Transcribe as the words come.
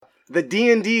The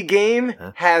D&D game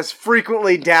has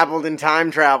frequently dabbled in time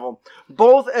travel,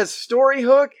 both as story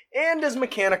hook and as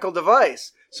mechanical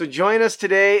device. So join us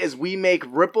today as we make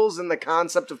ripples in the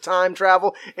concept of time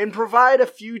travel and provide a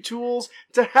few tools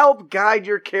to help guide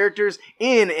your characters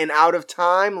in and out of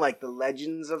time like the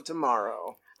legends of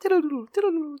tomorrow.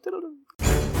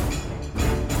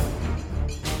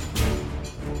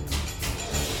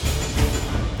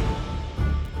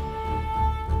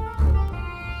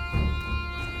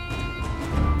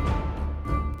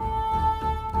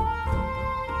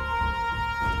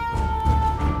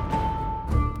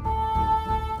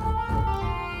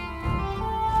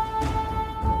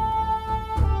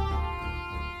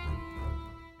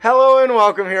 Hello and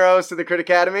welcome, heroes, to the Crit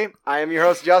Academy. I am your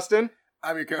host, Justin.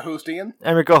 I'm your co-host, Ian.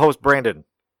 I'm your co-host, Brandon.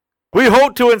 We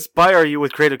hope to inspire you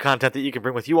with creative content that you can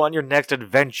bring with you on your next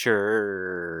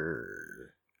adventure.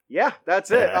 Yeah,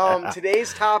 that's it.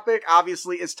 Today's topic,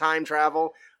 obviously, is time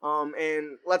travel.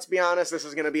 And let's be honest, this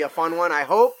is going to be a fun one. I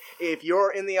hope if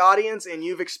you're in the audience and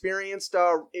you've experienced,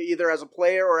 either as a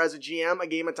player or as a GM, a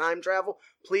game of time travel,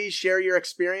 please share your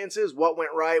experiences, what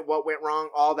went right, what went wrong,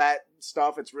 all that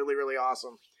stuff. It's really, really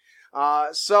awesome.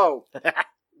 So,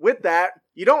 with that,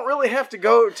 you don't really have to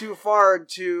go too far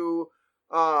to,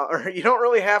 or you don't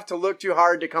really have to look too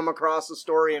hard to come across a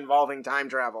story involving time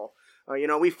travel.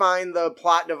 We find the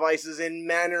plot devices in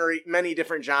many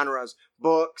different genres,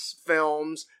 books,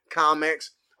 films,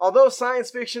 comics. Although science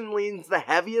fiction leans the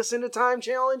heaviest into time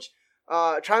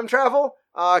travel,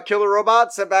 killer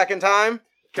robots set back in time,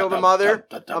 kill the mother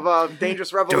of a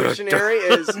dangerous revolutionary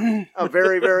is a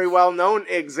very, very well-known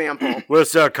example.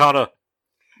 Where's Connor?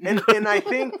 And I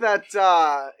think that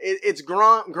it's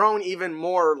grown even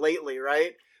more lately,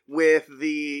 right? With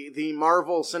the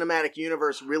Marvel Cinematic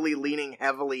Universe really leaning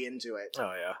heavily into it.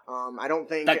 Oh yeah. I don't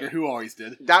think Doctor Who always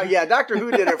did. Doctor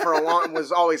Who did it for a long.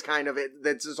 Was always kind of it.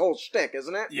 That's his whole shtick,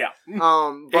 isn't it? Yeah.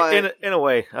 But in a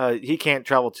way, he can't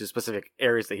travel to specific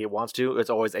areas that he wants to. It's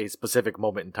always a specific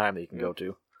moment in time that he can go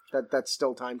to. That's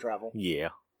still time travel. Yeah.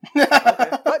 Okay.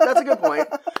 But that's a good point.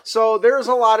 So there's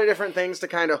a lot of different things to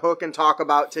kind of hook and talk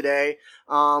about today.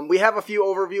 We have a few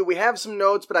overview. We have some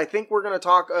notes, but I think we're going to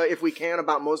talk, if we can,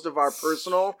 about most of our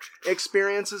personal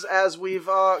experiences as we've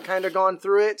kind of gone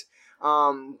through it.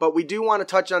 But we do want to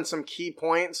touch on some key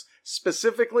points.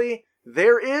 Specifically,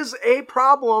 there is a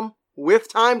problem with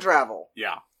time travel.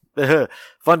 Yeah.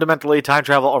 Fundamentally, time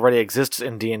travel already exists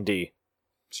in D&D.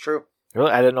 It's true.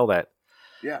 Really? I didn't know that.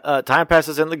 Yeah. Time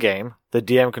passes in the game. The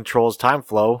DM controls time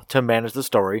flow to manage the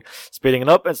story, speeding it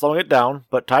up and slowing it down,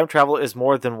 but time travel is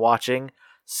more than watching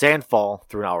sand fall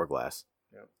through an hourglass.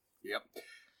 Yep.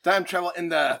 Time travel in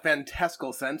the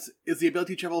fantastical sense is the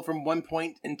ability to travel from one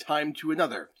point in time to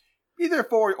another, either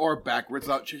forward or backwards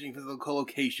without changing physical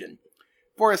location.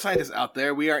 For scientists out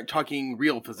there, we aren't talking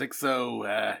real physics, so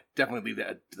definitely leave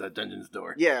the dungeon's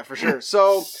door. Yeah, for sure.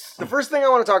 So the first thing I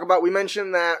want to talk about, we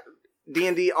mentioned that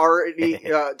D&D already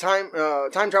time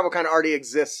travel kind of already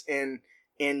exists in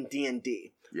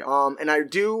D&D. Yeah. And I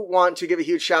do want to give a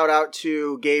huge shout out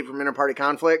to Gabe from Interparty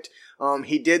Conflict.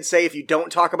 He did say if you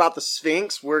don't talk about the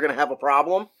Sphinx, we're going to have a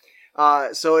problem.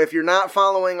 So if you're not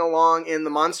following along in the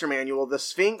monster manual, the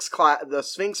Sphinx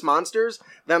monsters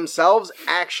themselves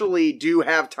actually do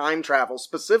have time travel.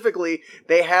 Specifically,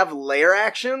 they have lair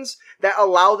actions that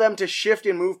allow them to shift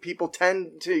and move people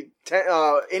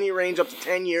any range up to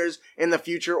 10 years in the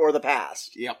future or the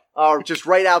past. Yep. Just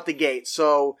right out the gate.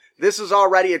 So this is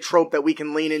already a trope that we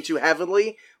can lean into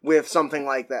heavily with something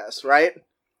like this, right?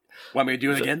 Want me to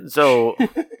do it again? So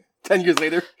 10 years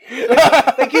later.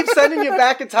 They keep sending you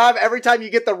back in time every time you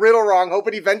get the riddle wrong,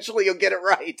 hoping eventually you'll get it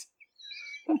right.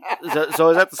 so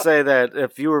is that to say that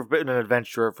if you were an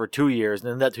adventurer for 2 years,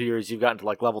 and in that 2 years you've gotten to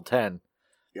like level 10,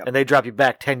 Yep. and they drop you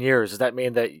back 10 years, does that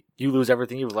mean that you lose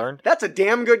everything you've learned? That's a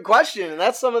damn good question, and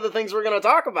that's some of the things we're going to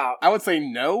talk about. I would say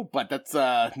no, but that's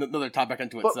another topic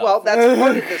unto itself. Well, that's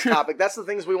part of this topic. That's the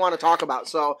things we want to talk about.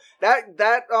 So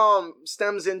that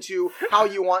stems into how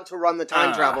you want to run the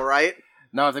time travel, right?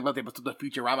 Now I think about the episode of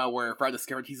Futurama where Fry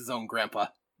discovered he's his own grandpa.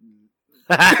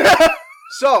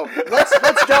 So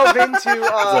let's delve into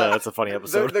that's a funny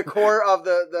episode. The core of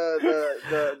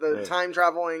the time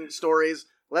traveling stories.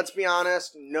 Let's be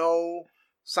honest, no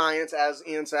science, as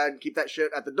Ian said, keep that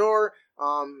shit at the door.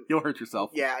 You'll hurt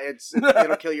yourself. Yeah,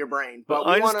 it'll kill your brain. But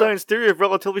Einstein's theory of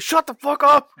relativity, shut the fuck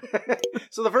up!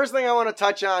 So the first thing I want to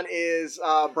touch on is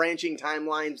branching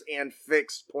timelines and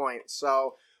fixed points.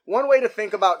 So one way to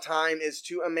think about time is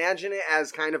to imagine it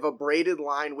as kind of a braided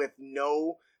line with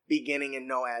no beginning and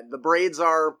no end. The braids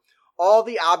are all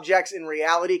the objects in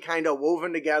reality kind of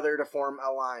woven together to form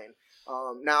a line.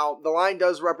 Now, the line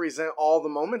does represent all the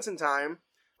moments in time,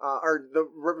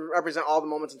 represent all the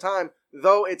moments in time.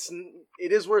 Though it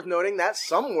is worth noting that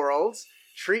some worlds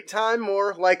treat time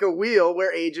more like a wheel,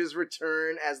 where ages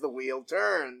return as the wheel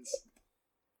turns.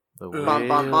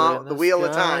 The wheel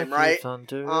of time, right?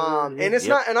 And it's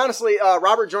not. And honestly,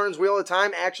 Robert Jordan's Wheel of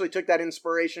Time actually took that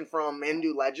inspiration from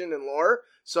Hindu legend and lore.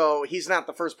 So he's not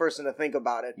the first person to think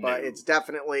about it, but it's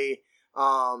definitely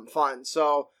fun.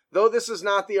 So though this is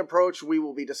not the approach we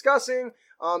will be discussing,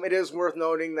 it is worth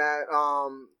noting that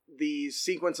the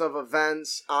sequence of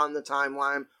events on the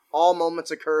timeline, all moments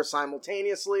occur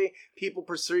simultaneously. People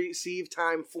perceive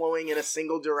time flowing in a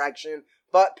single direction,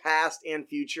 but past and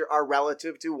future are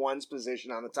relative to one's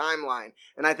position on the timeline.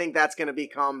 And I think that's going to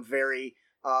become very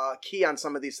key on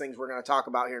some of these things we're going to talk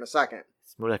about here in a second.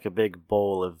 It's more like a big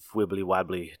bowl of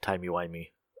wibbly-wobbly, timey-wimey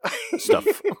stuff.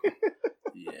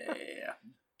 Yeah.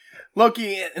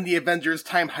 Loki and the Avengers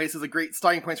Time Heist is a great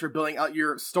starting point for building out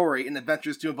your story in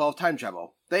adventures to involve time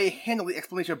travel. They handle the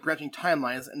explanation of branching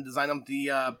timelines and design of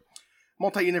the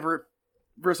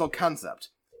multi-universal concept.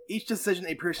 Each decision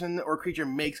a person or creature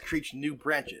makes creates new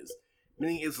branches,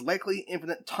 meaning it's likely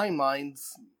infinite timelines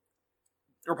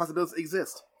or possibilities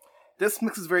exist. This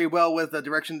mixes very well with the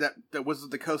direction that the Wizards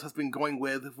of the Coast has been going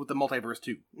with the multiverse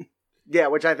too. Yeah,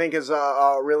 which I think is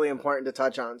really important to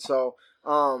touch on. So,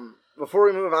 before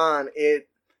we move on,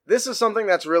 this is something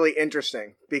that's really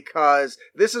interesting because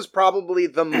this is probably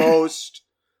the most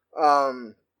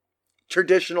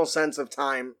traditional sense of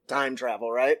time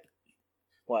travel, right?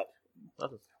 What?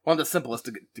 One of the simplest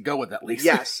to go with, at least.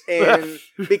 Yes, and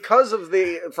because of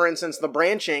for instance, the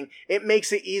branching, it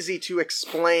makes it easy to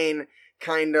explain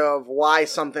kind of why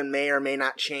something may or may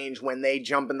not change when they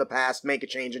jump in the past, make a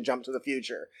change, and jump to the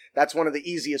future. That's one of the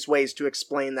easiest ways to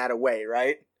explain that away,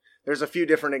 right? There's a few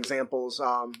different examples.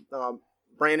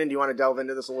 Brandon, do you want to delve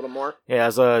into this a little more? Yeah,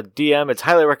 as a DM, it's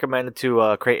highly recommended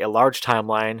to create a large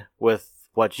timeline with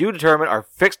what you determine are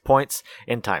fixed points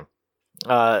in time.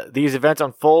 These events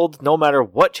unfold no matter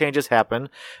what changes happen.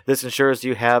 This ensures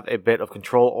you have a bit of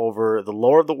control over the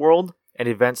lore of the world and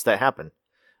events that happen.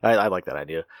 I like that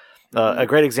idea. A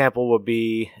great example would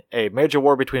be a major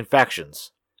war between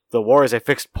factions. The war is a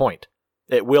fixed point.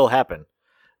 It will happen.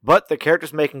 But the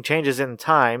characters making changes in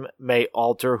time may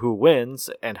alter who wins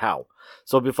and how.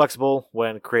 So be flexible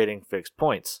when creating fixed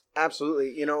points.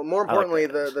 Absolutely. More importantly,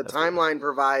 the timeline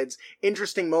provides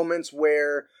interesting moments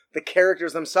where the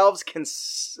characters themselves can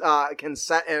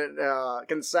set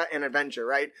an adventure,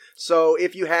 right? So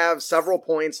if you have several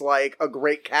points like a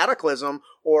great cataclysm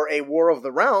or a War of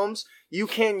the Realms, you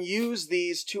can use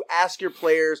these to ask your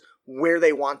players where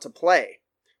they want to play,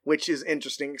 which is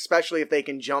interesting, especially if they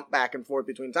can jump back and forth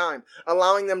between time,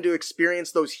 allowing them to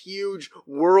experience those huge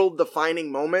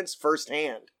world-defining moments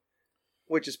firsthand,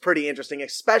 which is pretty interesting,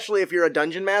 especially if you're a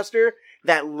dungeon master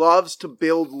that loves to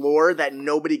build lore that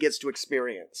nobody gets to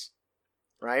experience,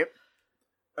 right?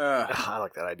 I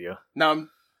like that idea. Now I'm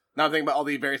thinking about all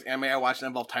the various anime I watched that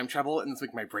involve time travel, and it's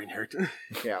making my brain hurt.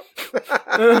 Yeah.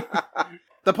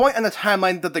 The point on the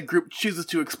timeline that the group chooses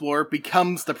to explore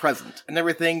becomes the present, and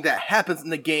everything that happens in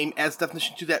the game adds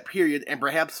definition to that period and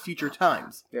perhaps future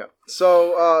times. Yeah.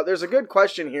 So there's a good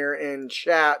question here in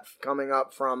chat coming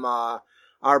up from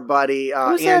our buddy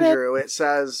Andrew. It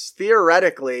says,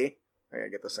 theoretically, I gotta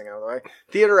get this thing out of the way.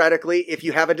 Theoretically, if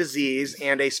you have a disease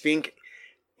and a sphinx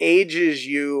ages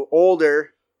you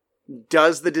older,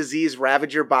 does the disease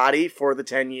ravage your body for the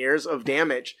 10 years of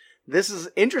damage? This is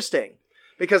interesting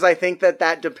because I think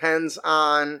that depends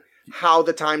on how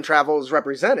the time travel is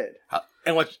represented.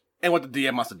 And what the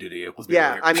DM wants to do to you.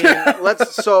 Yeah, I mean,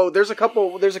 so there's a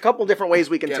couple different ways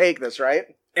we can take this, right?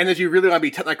 And if you really want to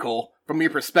be technical, from your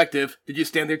perspective, did you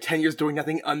stand there 10 years doing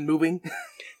nothing, unmoving?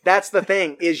 That's the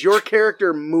thing. Is your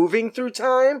character moving through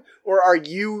time, or are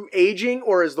you aging,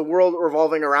 or is the world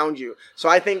revolving around you? So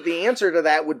I think the answer to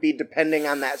that would be depending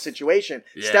on that situation.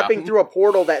 Yeah. Stepping through a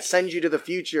portal that sends you to the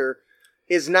future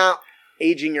is not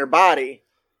aging your body.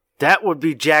 That would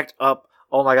be jacked up.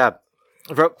 Oh my god.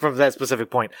 From that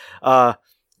specific point.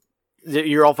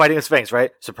 You're all fighting a Sphinx, right?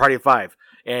 So party of 5.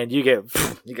 And you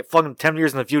get flung 10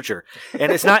 years in the future.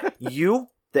 And it's not you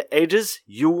that ages.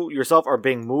 You yourself are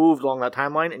being moved along that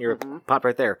timeline, and you're popped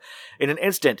right there. In an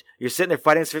instant, you're sitting there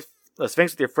fighting a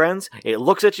Sphinx with your friends. It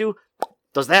looks at you,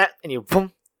 does that, and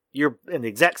you're in the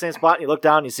exact same spot, and you look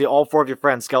down, and you see all 4 of your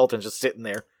friends' skeletons just sitting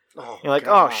there. Oh, you're like,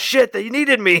 God. Oh shit, that you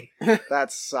needed me.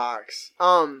 That sucks.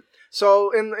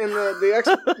 So in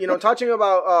the touching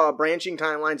about branching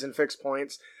timelines and fixed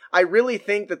points, I really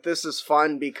think that this is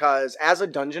fun because as a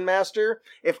dungeon master,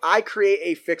 if I create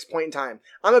a fixed point in time,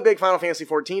 I'm a big Final Fantasy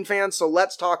XIV fan, so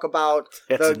let's talk about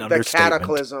the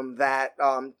cataclysm that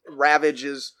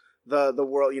ravages the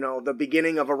world, the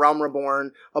beginning of A Realm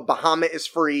Reborn, a Bahamut is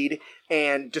freed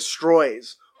and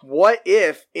destroys. What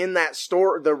if in that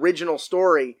story, the original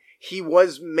story,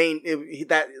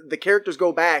 that the characters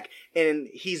go back and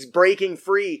he's breaking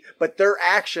free, but their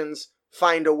actions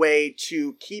find a way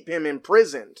to keep him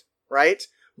imprisoned, right?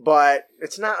 But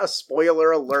it's not a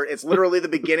spoiler alert. It's literally the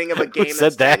beginning of a game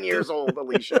that's 10 years old,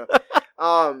 Alicia.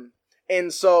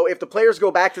 And so if the players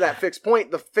go back to that fixed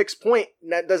point, the fixed point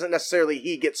doesn't necessarily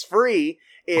he gets free.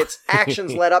 It's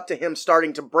actions led up to him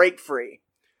starting to break free,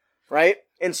 right?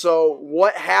 And so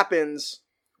what happens,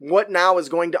 what now is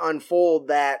going to unfold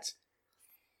that,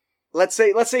 let's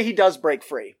say he does break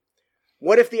free.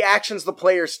 What if the actions the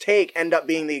players take end up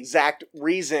being the exact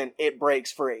reason it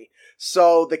breaks free?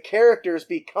 So the characters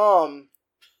become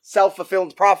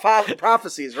self-fulfilling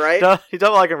prophecies, right? You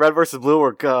don't like in Red vs. Blue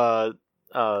where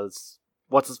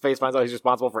what's his face finds out he's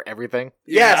responsible for everything?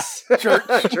 Yes.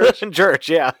 Church,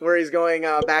 yeah. Where he's going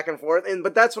back and forth.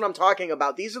 But that's what I'm talking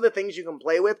about. These are the things you can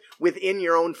play with within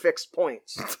your own fixed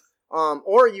points.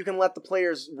 Or you can let the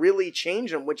players really change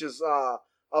them, which is a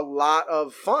lot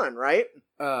of fun, right?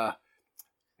 And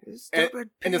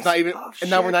it's not even, and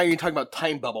now we're not even talking about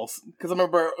time bubbles. Because I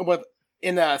remember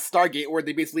in Stargate where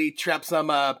they basically trap some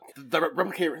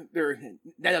replicate their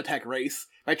nanotech race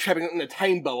by trapping it in a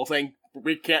time bubble, saying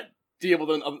we can't deal with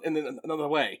them in another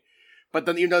way. But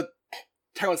then even though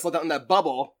time was slowed down in that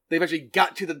bubble, they eventually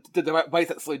got to the device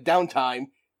that slowed down time.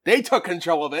 They took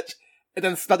control of it and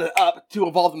then sped it up to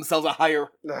evolve themselves a higher.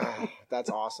 That's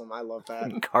awesome. I love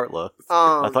that. Carla.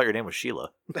 I thought your name was Sheila.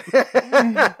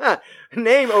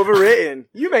 Name overwritten.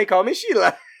 You may call me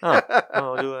Sheila. Oh,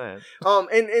 I'll do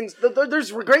that.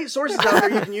 There's great sources out there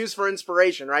you can use for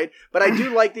inspiration, right? But I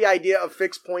do like the idea of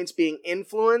fixed points being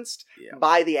influenced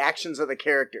by the actions of the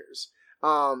characters.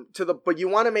 But you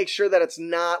want to make sure that it's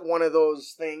not one of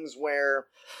those things where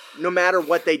no matter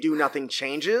what they do, nothing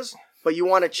changes. But you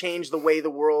want to change the way the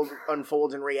world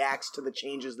unfolds and reacts to the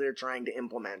changes they're trying to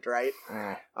implement, right?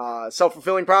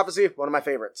 Self-fulfilling prophecy, one of my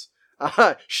favorites.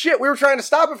 Shit, we were trying to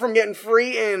stop it from getting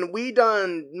free, and we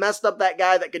done messed up that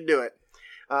guy that could do it.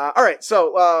 All right,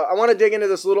 so I want to dig into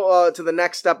this little, to the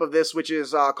next step of this, which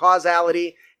is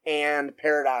causality and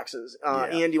paradoxes.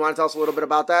 Ian, do you want to tell us a little bit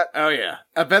about that? Oh, yeah.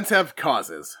 Events have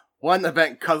causes. One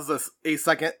event causes us a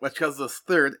second, which causes us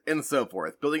third, and so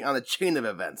forth, building on a chain of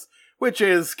events, which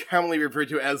is commonly referred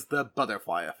to as the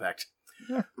butterfly effect.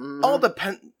 All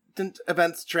dependent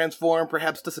events transform,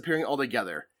 perhaps disappearing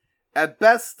altogether. At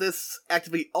best, this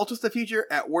actively alters the future.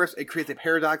 At worst, it creates a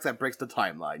paradox that breaks the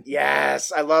timeline.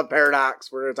 Yes, I love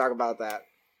paradox. We're going to talk about that.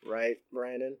 Right,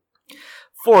 Brandon?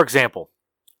 For example,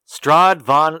 Strahd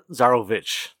von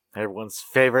Zarovich, everyone's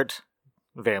favorite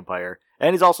vampire.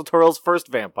 And he's also Toral's first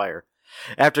vampire.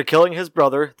 After killing his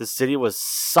brother, the city was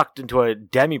sucked into a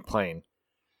demiplane.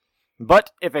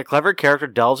 But if a clever character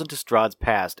delves into Strahd's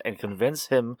past and convinces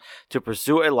him to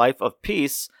pursue a life of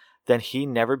peace, then he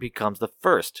never becomes the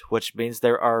first, which means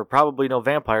there are probably no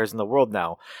vampires in the world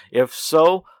now. If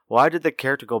so, why did the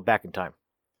character go back in time?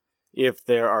 If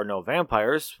there are no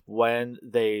vampires, when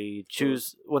they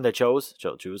chose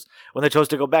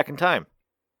to go back in time.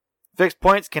 Fixed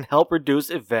points can help reduce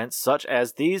events such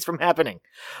as these from happening,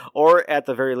 or at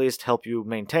the very least help you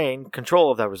maintain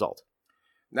control of that result.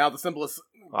 Now, the simplest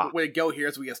way to go here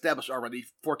is we established already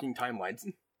forking timelines.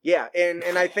 Yeah, and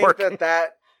I think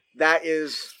that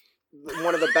is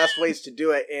one of the best ways to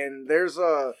do it. And there's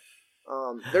a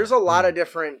lot of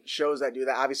different shows that do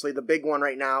that. Obviously, the big one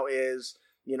right now is,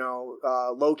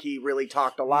 Loki really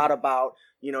talked a lot about,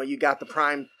 you got the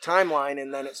prime timeline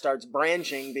and then it starts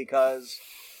branching because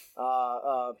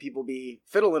people be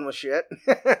fiddling with shit.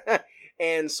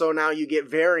 And so now you get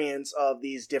variants of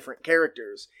these different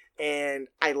characters. And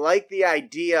I like the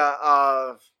idea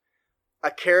of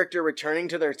a character returning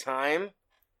to their time,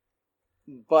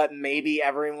 but maybe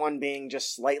everyone being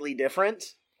just slightly different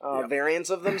variants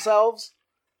of themselves.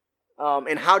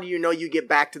 And how do you know you get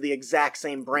back to the exact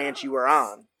same branch you were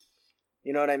on?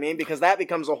 You know what I mean? Because that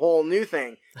becomes a whole new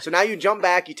thing. So now you jump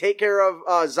back, you take care of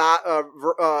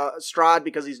Strahd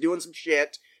because he's doing some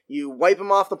shit. You wipe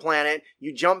him off the planet.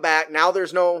 You jump back. Now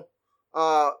there's no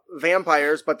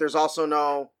vampires, but there's also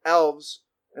no elves,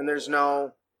 and there's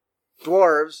no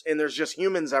dwarves, and there's just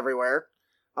humans everywhere.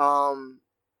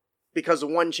 Because of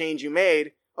one change you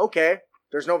made. Okay,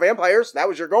 there's no vampires. That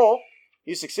was your goal.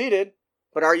 You succeeded.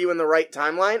 But are you in the right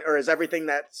timeline, or is everything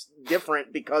that's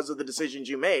different because of the decisions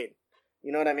you made?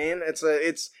 You know what I mean? It's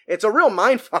a real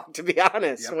mindfuck, to be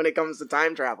honest, when it comes to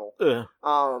time travel.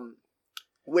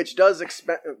 Which does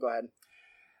go ahead.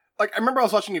 Like, I remember I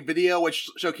was watching a video which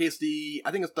showcased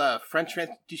I think it's the French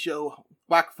fantasy show,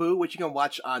 Wakfu, which you can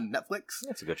watch on Netflix.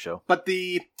 That's a good show. But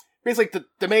basically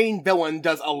the main villain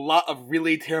does a lot of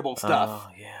really terrible stuff.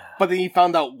 Oh, yeah. But then he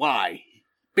found out why.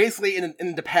 Basically,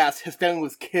 in the past, his family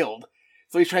was killed,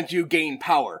 so he's trying to gain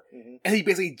power. Mhm. And he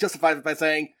basically justifies it by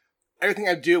saying, everything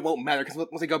I do won't matter, because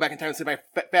once I go back in time and save my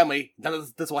family, none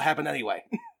of this will happen anyway.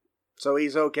 So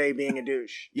he's okay being a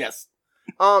douche. Yes.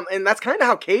 And that's kind of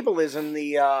how Cable is in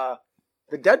the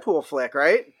Deadpool flick,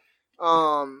 right?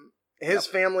 His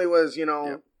family was,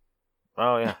 Oh,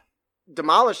 yeah.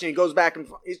 demolished, and he goes back and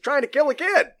he's trying to kill a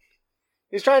kid.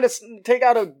 He's trying to take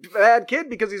out a bad kid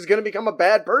because he's going to become a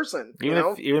bad person.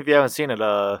 Even if you haven't seen it,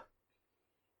 the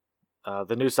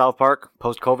new South Park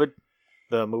post-COVID,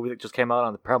 the movie that just came out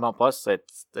on the Paramount Plus,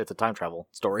 it's a time travel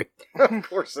story. Of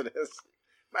course it is.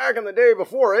 Back in the day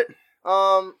before it.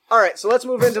 All right, so let's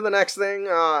move into the next thing.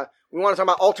 We want to talk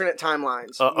about alternate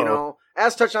timelines. Uh-oh.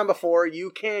 As touched on before,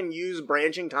 you can use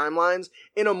branching timelines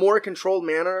in a more controlled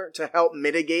manner to help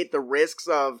mitigate the risks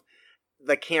of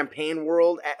the campaign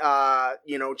world,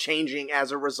 changing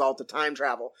as a result of time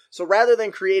travel. So rather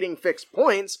than creating fixed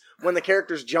points, when the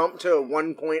characters jump to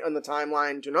one point on the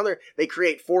timeline to another, they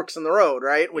create forks in the road,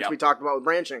 right? Which we talked about with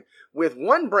branching. With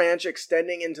one branch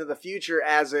extending into the future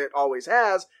as it always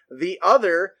has, the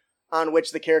other on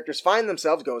which the characters find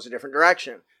themselves goes a different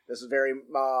direction. This is very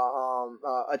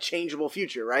a changeable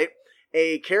future, right?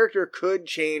 A character could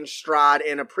change Strahd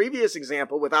in a previous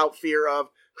example without fear of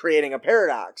creating a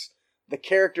paradox. The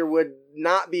character would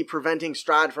not be preventing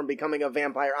Strahd from becoming a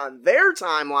vampire on their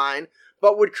timeline,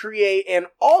 but would create an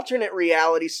alternate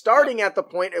reality starting at the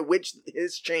point at which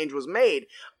his change was made.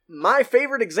 My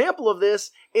favorite example of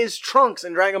this is Trunks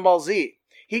in Dragon Ball Z.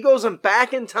 He goes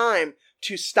back in time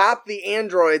to stop the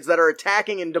androids that are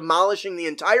attacking and demolishing the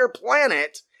entire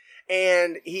planet,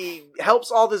 and he helps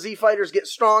all the Z fighters get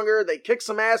stronger. They kick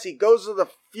some ass. He goes to the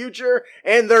future,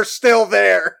 and they're still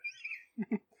there.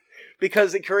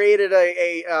 Because it created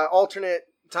a alternate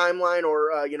timeline or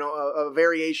a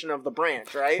variation of the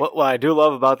branch, right? What I do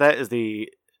love about that is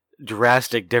the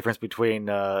drastic difference between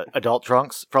adult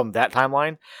Trunks from that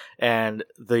timeline and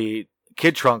the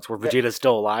kid Trunks where Vegeta's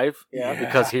still alive. Yeah.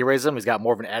 Because he raised him, he's got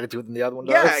more of an attitude than the other one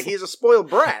does. Yeah, he's a spoiled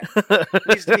brat.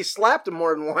 He slapped him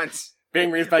more than once. Being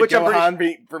raised by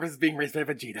Gohan versus being raised by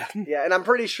Vegeta. Yeah, and I'm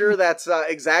pretty sure that's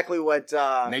exactly what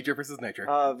nature versus nature.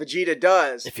 Vegeta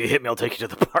does. If you hit me, I'll take you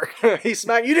to the park. He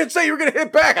smacked. You didn't say you were going to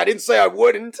hit back. I didn't say I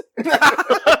wouldn't.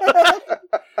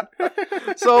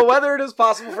 So whether it is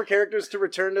possible for characters to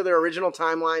return to their original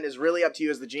timeline is really up to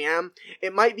you as the GM.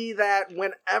 It might be that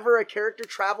whenever a character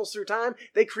travels through time,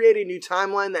 they create a new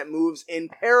timeline that moves in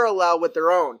parallel with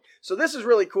their own. So this is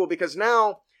really cool because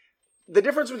now the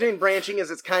difference between branching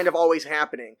is it's kind of always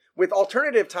happening. With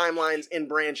alternative timelines in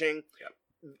branching,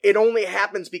 it only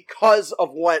happens because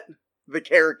of what the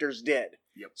characters did.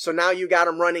 Yep. So now you got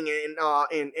them running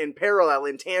in parallel,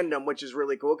 in tandem, which is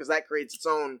really cool because that creates its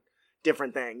own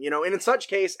different thing. And in such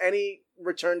case, any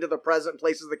return to the present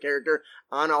places the character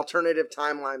on alternative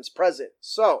timelines present.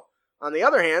 So, on the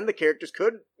other hand, the characters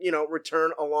could,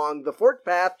 return along the forked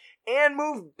path and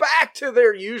move back to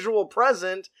their usual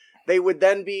present. They would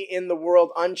then be in the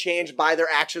world unchanged by their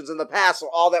actions in the past. So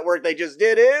all that work they just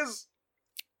did is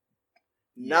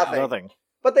nothing.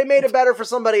 But they made it better for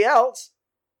somebody else.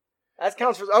 That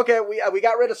counts for... Okay, we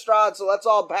got rid of Strahd, so let's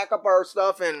all pack up our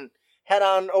stuff and head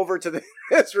on over to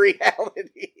this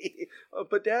reality.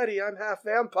 But Daddy, I'm half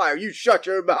vampire. You shut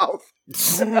your mouth.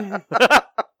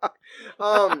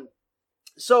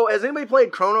 So has anybody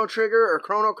played Chrono Trigger or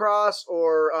Chrono Cross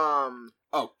or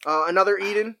Another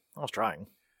Eden? I was trying.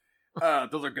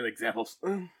 Those are good examples.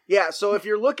 Yeah, so if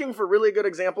you're looking for really good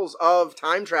examples of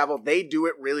time travel, they do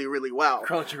it really, really well.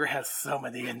 Chrono Trigger has so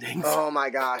many endings. Oh my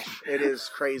gosh, it is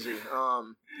crazy.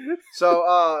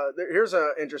 Here's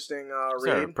an interesting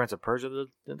read. Prince of Persia,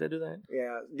 did they do that?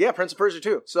 Yeah, Prince of Persia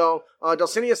too. So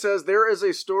Dulcinea says there was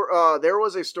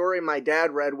a story my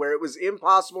dad read where it was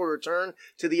impossible to return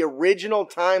to the original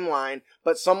timeline,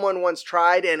 but someone once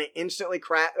tried and it instantly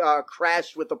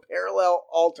crashed with the parallel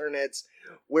alternates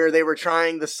where they were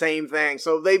trying the same thing.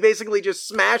 So they basically just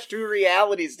smashed two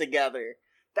realities together.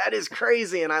 That is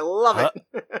crazy, and I love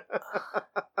it.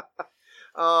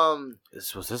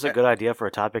 Was this a good idea for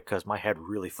a topic? Because my head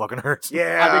really fucking hurts.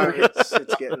 Yeah,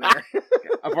 it's getting there.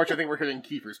 Unfortunately, I think we're hitting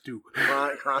Kiefer's too.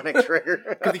 Chronic trigger.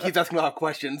 Because he keeps asking a lot of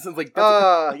questions. It's like,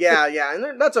 yeah,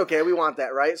 and that's okay. We want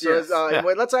that, right? So yes.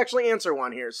 Let's actually answer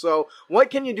one here. So,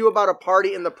 what can you do about a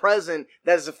party in the present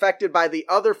that is affected by the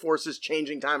other forces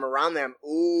changing time around them?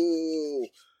 Ooh,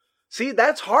 see,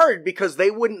 that's hard because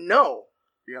they wouldn't know.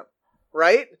 Yep.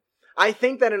 Right? I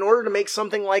think that in order to make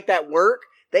something like that work,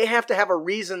 they have to have a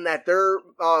reason that their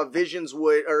visions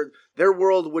would, or their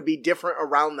world would be different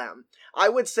around them. I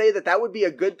would say that would be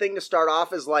a good thing to start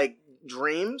off as like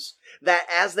dreams, that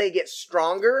as they get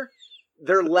stronger,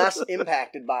 they're less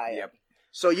impacted by it. Yep.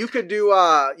 So you could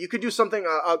do something.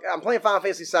 I'm playing Final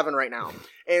Fantasy VII right now,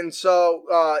 and so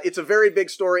it's a very big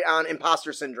story on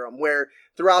imposter syndrome, where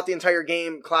throughout the entire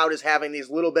game, Cloud is having these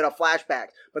little bit of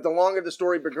flashbacks. But the longer the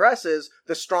story progresses,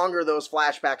 the stronger those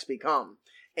flashbacks become.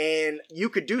 And you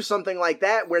could do something like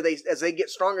that, where as they get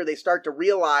stronger, they start to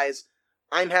realize,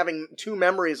 I'm having two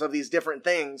memories of these different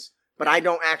things, but I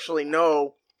don't actually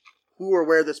know who or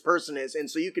where this person is,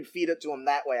 and so you could feed it to them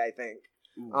that way, I think.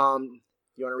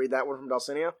 You want to read that one from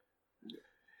Dulcinea?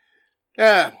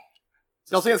 Yeah.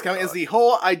 Dulcinea's comment is the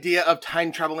whole idea of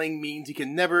time traveling means you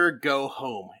can never go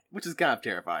home, which is kind of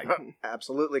terrifying.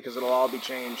 Absolutely, because it'll all be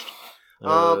changed.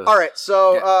 All right,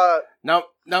 so now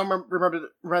remember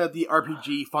the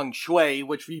RPG Feng Shui,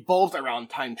 which revolves around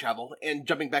time travel and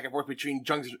jumping back and forth between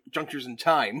junctures in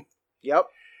time. Yep.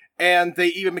 And they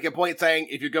even make a point saying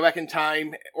if you go back in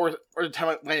time, or the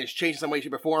timeline has changed in some way,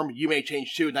 shape, or form, you may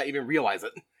change too and not even realize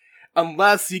it.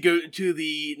 Unless you go to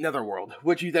the Netherworld,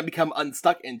 which you then become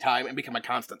unstuck in time and become a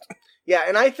constant. Yeah,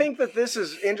 and I think that this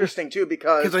is interesting too,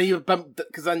 because you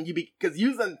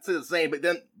then say the same, but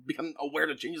then become aware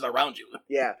of changes around you.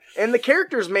 Yeah, and the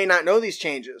characters may not know these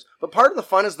changes, but part of the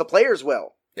fun is the players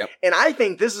will. Yep. And I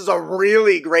think this is a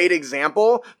really great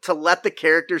example to let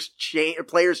the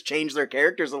players change their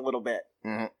characters a little bit.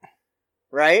 Mm-hmm.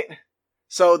 Right?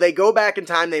 So they go back in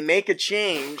time, they make a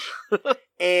change,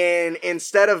 and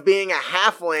instead of being a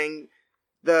halfling,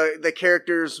 the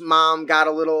character's mom got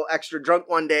a little extra drunk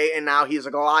one day, and now he's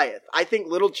a Goliath. I think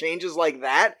little changes like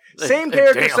that, same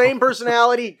character, same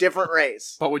personality, different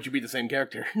race. But would you be the same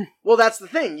character? Well, that's the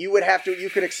thing. You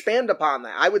could expand upon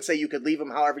that. I would say you could leave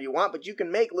them however you want, but you can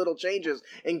make little changes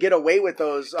and get away with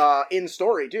those in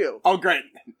story too. Oh, great.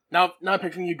 Now I'm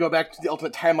picturing you go back to the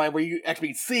Ultimate Timeline where you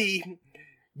actually see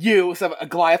you instead of a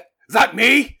Goliath. Is that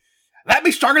me? That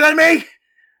me stronger than me?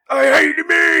 I hate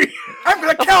me! I'm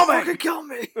gonna kill me! Fucking kill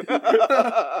me!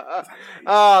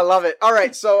 I love it. All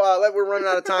right, so we're running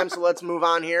out of time, so let's move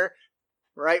on here.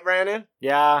 Right, Brandon?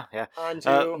 Yeah. On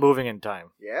to... moving in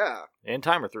time. Yeah. In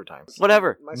time or through time.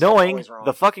 Whatever. My son's Knowing always wrong.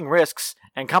 the fucking risks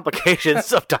and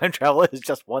complications of time travel is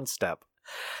just one step.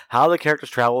 How the characters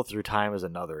travel through time is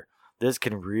another. This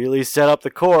can really set up the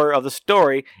core of the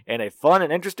story in a fun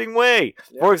and interesting way.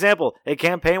 Yeah. For example, a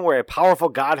campaign where a powerful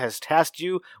god has tasked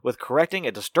you with correcting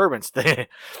a disturbance that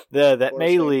may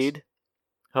Sphinx. lead...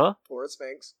 Huh? Or a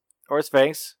Sphinx. Or a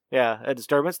Sphinx. Yeah, a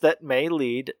disturbance that may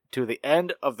lead to the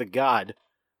end of the god.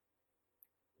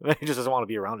 He just doesn't want to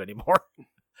be around anymore.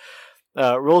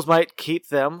 Rules might keep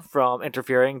them from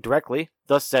interfering directly,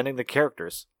 thus sending the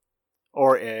characters.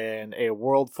 Or in a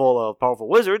world full of powerful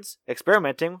wizards,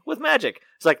 experimenting with magic.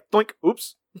 It's like, doink,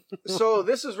 oops. So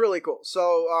this is really cool.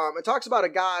 So it talks about a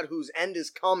god whose end is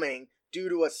coming due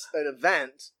to an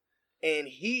event, and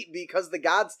because the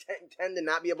gods tend to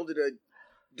not be able to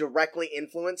directly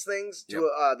influence things,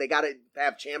 they got to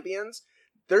have champions.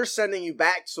 They're sending you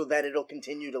back so that it'll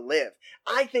continue to live.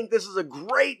 I think this is a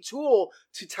great tool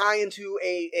to tie into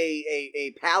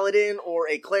a paladin or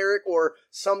a cleric or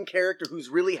some character who's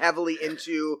really heavily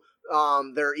into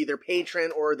their either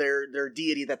patron or their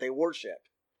deity that they worship.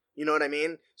 You know what I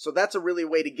mean? So that's a really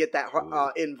way to get that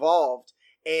involved.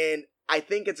 And I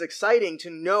think it's exciting to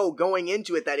know going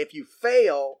into it that if you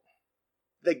fail,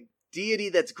 the deity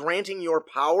that's granting your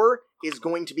power is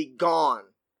going to be gone.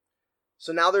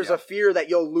 So now there's a fear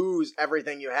that you'll lose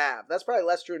everything you have. That's probably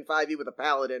less true in 5e with a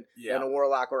paladin than a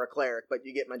warlock or a cleric, but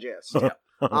you get my gist.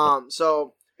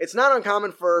 So it's not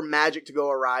uncommon for magic to go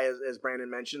awry, as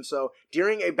Brandon mentioned. So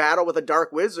during a battle with a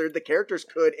dark wizard, the characters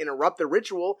could interrupt the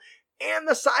ritual, and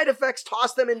the side effects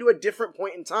toss them into a different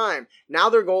point in time. Now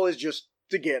their goal is just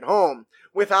to get home,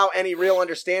 without any real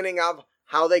understanding of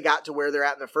how they got to where they're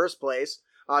at in the first place.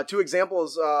 Two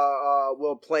examples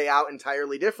will play out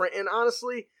entirely different, and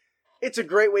honestly, it's a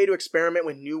great way to experiment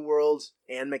with new worlds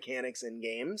and mechanics in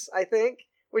games, I think,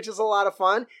 which is a lot of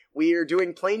fun. We are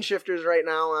doing Plane Shifters right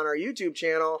now on our YouTube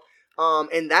channel,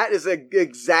 and that is an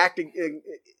exact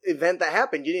event that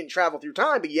happened. You didn't travel through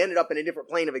time, but you ended up in a different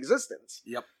plane of existence.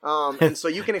 Yep. And so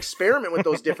you can experiment with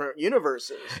those different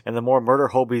universes. And the more murder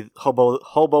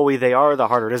hobo-y they are, the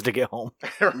harder it is to get home.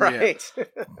 Right.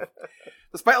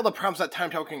 Despite all the problems that time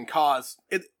travel can cause,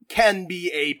 it can be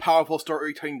a powerful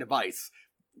storytelling device.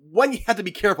 One you have to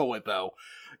be careful with, though,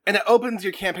 and it opens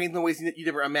your campaigns in ways that you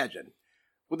never imagined.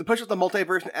 With the push of the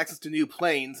multiverse and access to new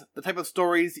planes, the type of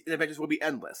stories and adventures will be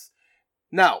endless.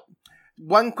 Now,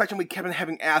 one question we kept on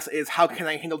having asked is, how can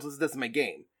I handle this in my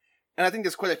game? And I think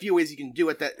there's quite a few ways you can do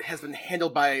it that has been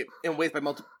handled in ways by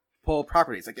multiple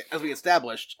properties. Like, as we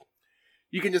established,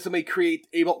 you can just simply create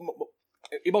a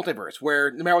multiverse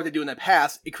where no matter what they do in the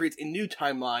past, it creates a new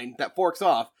timeline that forks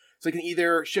off. So you can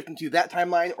either shift into that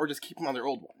timeline or just keep them on their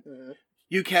old one. Mm-hmm.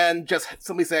 You can just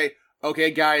simply say,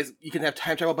 okay, guys, you can have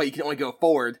time travel, but you can only go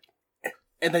forward.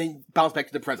 And then bounce back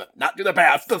to the present. Not to the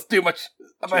past. That's too much.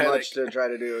 Too much to try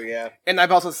to do, yeah. And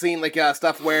I've also seen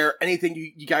stuff where anything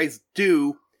you guys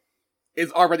do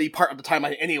is already part of the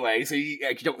timeline anyway, so you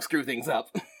don't screw things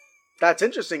up. That's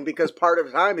interesting, because part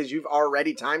of time is you've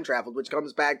already time traveled, which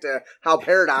comes back to how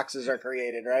paradoxes are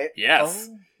created, right? Yes.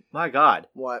 Oh, my God.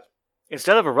 What?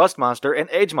 Instead of a rust monster, an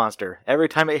age monster. Every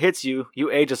time it hits you,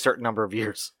 you age a certain number of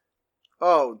years.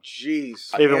 Oh,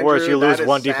 jeez. Even Andrew, worse, you lose that is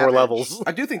 1d4 savage. levels.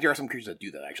 I do think there are some creatures that do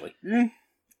that, actually.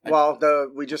 Well,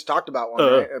 we just talked about one,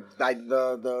 right?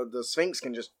 The Sphinx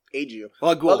can just age you.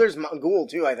 Well, Ghoul. Well, there's Ghoul,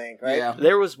 too, I think, right? Yeah.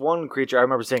 There was one creature I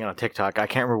remember seeing on TikTok. I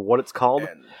can't remember what it's called.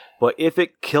 But if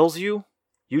it kills you,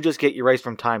 you just get erased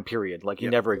from time, period. Like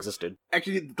you never existed.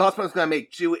 Actually, the last point I was going to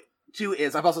make, too,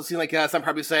 is I've also seen some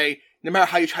probably say, no matter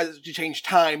how you try to change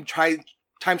time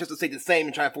just to stay the same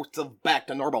and try to force itself back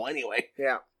to normal anyway.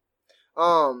 Yeah.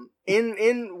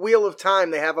 In Wheel of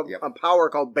Time, they have a power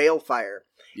called Balefire.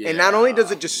 Yeah. And not only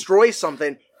does it destroy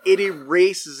something, it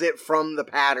erases it from the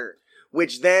pattern,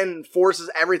 which then forces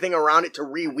everything around it to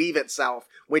reweave itself,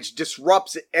 which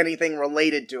disrupts anything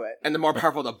related to it. And the more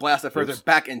powerful the blast, the further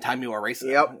back in time you erase it.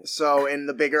 Yep. So, and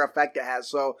the bigger effect it has.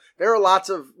 So, there are lots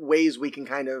of ways we can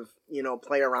kind of,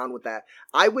 play around with that.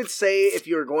 I would say if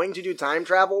you're going to do time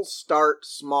travel, start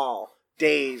small.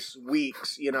 Days,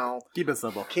 weeks, Keep it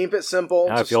simple. Keep it simple.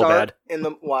 Now I feel bad.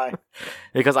 Why?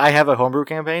 Because I have a homebrew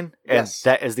campaign, and Yes.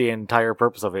 that is the entire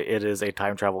purpose of it. It is a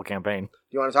time travel campaign. Do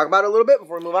you want to talk about it a little bit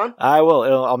before we move on? I will.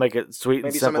 I'll make it sweet Maybe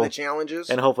and simple. some of the challenges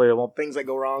And hopefully it won't things that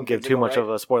go wrong. give too much of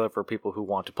a spoiler for people who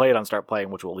want to play it on Start Playing,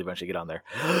 which we'll eventually get on there.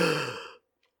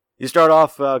 You start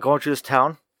off going through this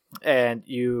town, and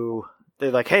they're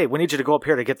like, hey, we need you to go up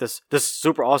here to get this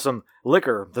super awesome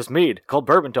liquor, this mead called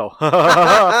Bourbon Toe.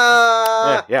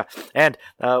 Yeah. And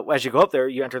as you go up there,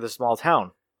 you enter this small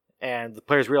town. And the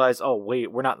players realize, oh,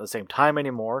 wait, we're not in the same time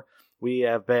anymore. We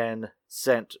have been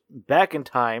sent back in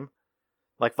time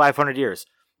like 500 years.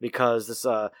 Because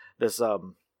this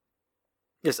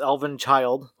elven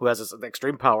child who has this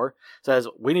extreme power says,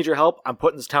 we need your help. I'm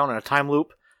putting this town in a time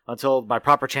loop until my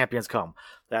proper champions come.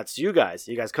 That's you guys.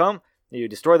 You guys come. You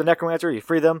destroy the necromancer, you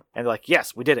free them, and they're like,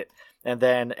 yes, we did it. And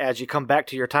then as you come back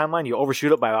to your timeline, you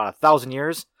overshoot it by about 1,000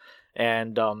 years.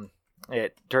 And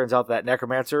it turns out that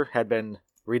necromancer had been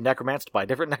re-necromanced by a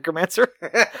different necromancer.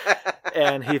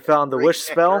 And he found the wish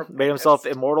spell, made himself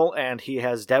immortal, and he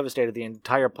has devastated the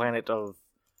entire the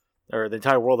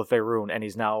entire world of Faerun, and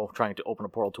he's now trying to open a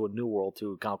portal to a new world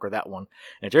to conquer that one.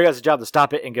 And it's your guys' job to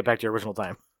stop it and get back to your original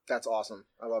time. That's awesome.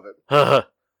 I love it.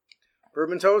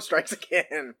 Bourbon Toe strikes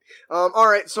again.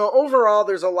 Alright, so overall,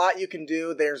 there's a lot you can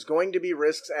do. There's going to be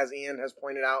risks, as Ian has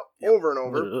pointed out over and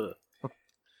over.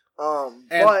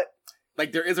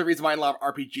 But there is a reason why in a lot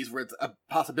of RPGs where it's a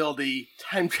possibility,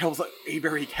 time travel's a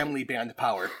very heavily banned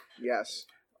power. Yes.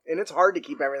 And it's hard to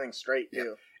keep everything straight,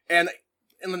 too. And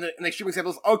in the extreme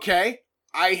examples, okay,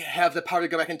 I have the power to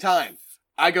go back in time.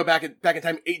 I go back in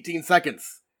time 18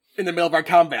 seconds in the middle of our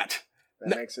combat.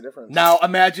 That makes a difference. Now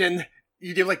imagine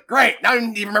you do great, now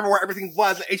you even remember where everything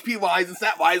was, HP-wise and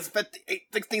stat-wise,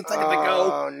 16 seconds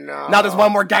ago. Oh, no. Now there's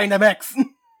one more guy in the mix.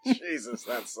 Jesus,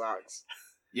 that sucks.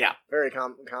 Yeah. Very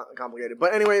complicated.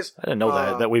 But anyways. I didn't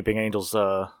know that Weeping Angels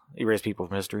erase people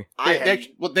from history. They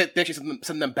actually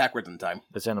send them backwards in time.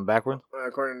 They send them backward?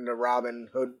 According to Robin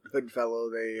Hoodfellow,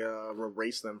 they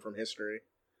erase them from history.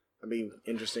 That'd be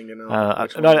interesting to know.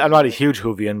 I'm not a huge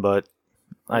Whovian, but...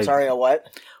 I'm sorry, a what?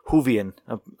 Whovian,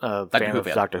 a fan of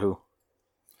Doctor Who.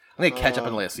 I think catch up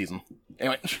in the last season.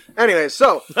 Anyway,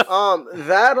 so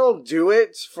that'll do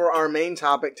it for our main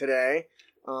topic today.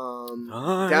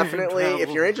 Definitely, if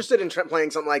you're interested in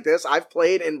playing something like this, I've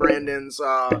played in Brandon's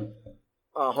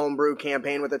homebrew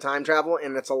campaign with the time travel,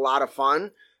 and it's a lot of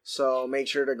fun. So make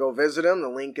sure to go visit him. The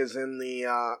link is in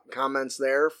the comments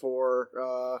there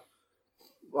for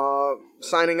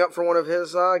signing up for one of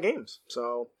his games.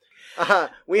 So.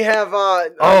 We have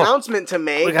an announcement to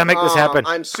make. We gotta make this happen.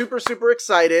 I'm super, super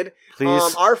excited.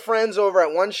 Please. Our friends over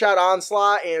at One Shot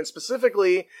Onslaught and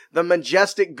specifically the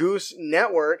Majestic Goose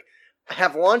Network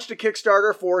have launched a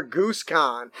Kickstarter for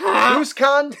GooseCon.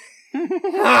 GooseCon...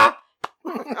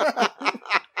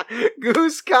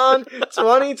 GooseCon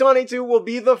 2022 will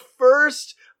be the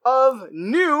first of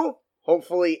new,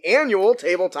 hopefully annual,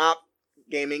 tabletop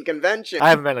gaming convention. I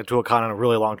haven't been to a con in a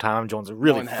really long time. I'm jonesing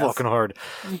really one has. fucking hard.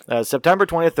 September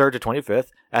 23rd to 25th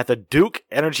at the Duke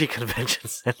Energy Convention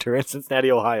Center in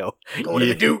Cincinnati, Ohio. Going to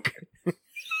the Duke.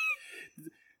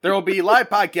 There will be live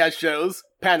podcast shows,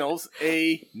 panels,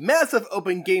 a massive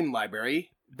open game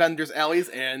library, vendors' alleys,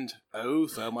 and oh,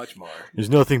 so much more. There's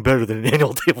nothing better than an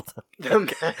annual tabletop.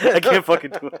 I can't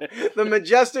fucking do it. The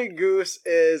Majestic Goose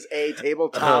is a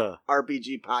tabletop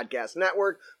RPG podcast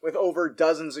network with over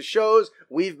dozens of shows.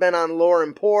 We've been on Lore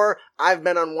and Pour. I've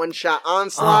been on One Shot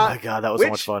Onslaught. Oh my god, that was so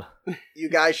much fun. You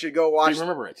guys should go Do watch. you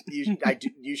remember it?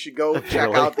 You should go check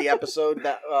Apparently. out the episode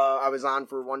that I was on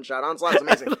for One Shot Onslaught. It's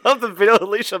amazing. I love the video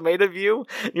Alicia made of you.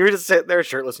 You were just sitting there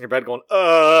shirtless in your bed going,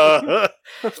 And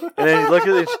then you look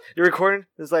at it, you're recording.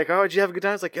 It's like, oh, did you have a good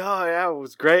time? It's like, oh, yeah, it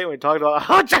was great. And we talked about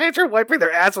how giants are wiping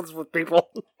their asses with people.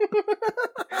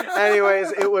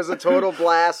 Anyways, it was a total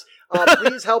blast.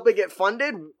 Please help it get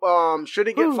funded. Should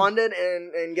it get funded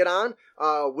and get on,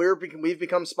 we've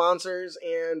become sponsors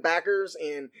and backers,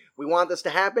 and we want this to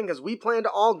happen because we plan to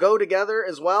all go together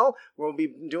as well. We'll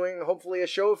be doing hopefully a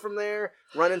show from there,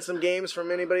 running some games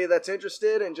from anybody that's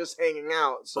interested, and just hanging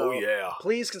out. So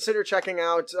please consider checking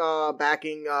out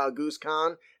backing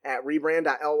GooseCon at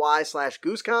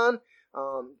rebrand.ly/GooseCon.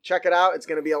 Check it out. It's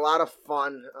going to be a lot of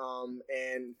fun.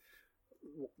 And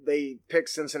they picked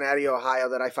Cincinnati, Ohio,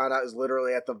 that I found out is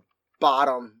literally at the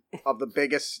bottom of the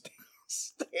biggest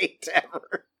state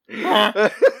ever.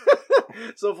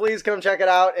 So please come check it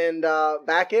out and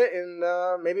back it, and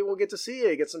maybe we'll get to see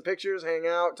you, get some pictures, hang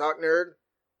out, talk nerd.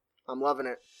 I'm loving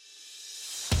it.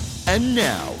 And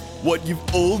now, what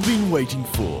you've all been waiting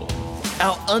for.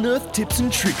 Our Unearthed Tips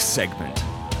and Tricks segment,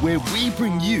 where we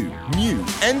bring you new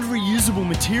and reusable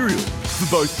material for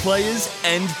both players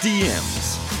and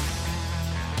DMs.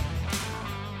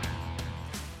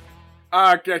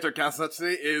 Our character cast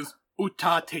today is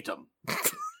Uta Tatum,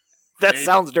 That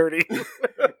sounds dirty.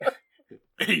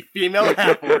 a female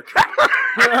half-orc.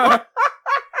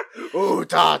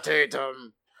 Uta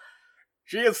Tatum.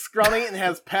 She is scrawny and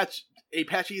has a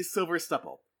patchy silver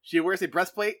stubble. She wears a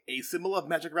breastplate, a symbol of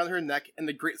magic around her neck, and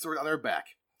a great sword on her back.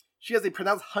 She has a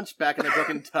pronounced hunchback and a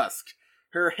broken tusk.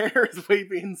 Her hair is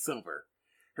wavy and silver.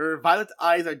 Her violet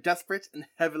eyes are desperate and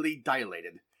heavily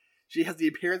dilated. She has the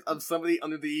appearance of somebody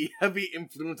under the heavy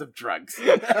influence of drugs.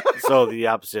 So the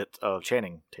opposite of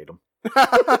Channing Tatum.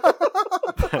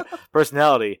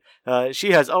 Personality.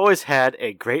 She has always had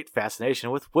a great fascination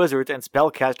with wizards and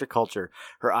spellcaster culture.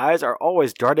 Her eyes are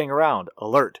always darting around,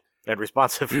 alert and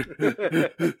responsive.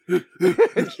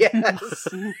 Yes.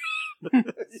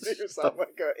 You sound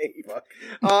like a Ava.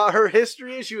 Her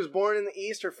history is she was born in the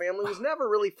East. Her family was never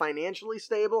really financially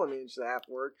stable. I mean, she's a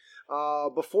half-orc.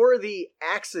 Before the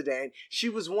accident, she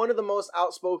was one of the most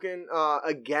outspoken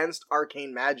against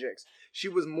arcane magics. She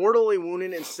was mortally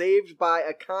wounded and saved by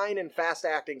a kind and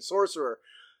fast-acting sorcerer.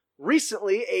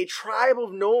 Recently, a tribe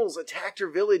of gnolls attacked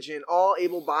her village, and all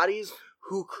able bodies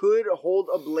who could hold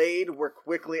a blade were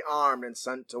quickly armed and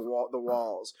sent to the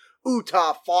walls.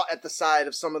 Uta fought at the side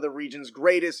of some of the region's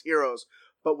greatest heroes,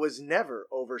 but was never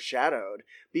overshadowed.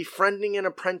 Befriending an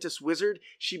apprentice wizard,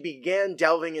 she began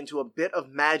delving into a bit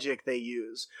of magic they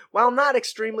use. While not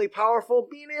extremely powerful,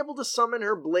 being able to summon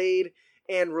her blade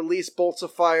and release bolts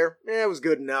of fire, was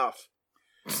good enough.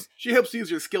 She hopes to use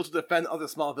her skill to defend other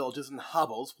small villages and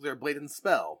hovels with her blade and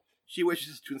spell. She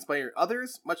wishes to inspire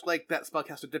others, much like that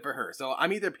spellcaster did for her. So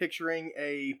I'm either picturing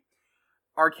a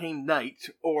arcane knight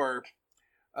or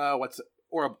a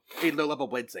low-level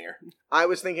blade singer. I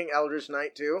was thinking Eldritch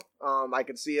Knight too. I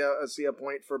could see a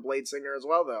point for Blade Singer as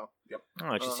well, though. Yep.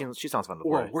 Oh, she sounds fun to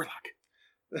Or play. a warlock.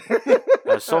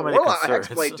 There's so many Warlock concerns.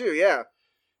 Hexblade too, yeah.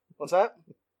 What's that?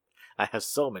 I have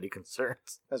so many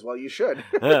concerns. As well you should.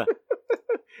 Yeah.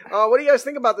 What do you guys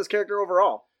think about this character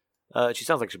overall? She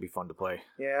sounds like she'd be fun to play.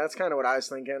 Yeah, that's kind of what I was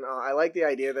thinking. I like the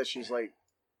idea that she's like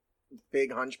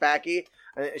big hunchbacky.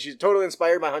 She's totally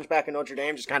inspired by Hunchback of Notre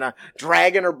Dame, just kind of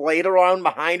dragging her blade around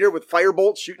behind her with fire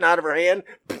bolts shooting out of her hand.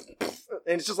 And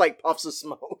it's just like puffs of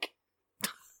smoke.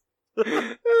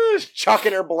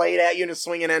 Chucking her blade at you and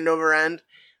swinging end over end.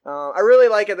 I really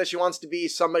like it that she wants to be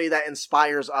somebody that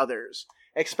inspires others.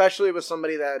 Especially with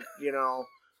somebody that,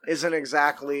 isn't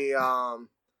exactly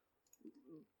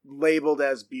labeled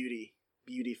as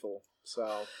beautiful.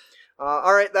 So,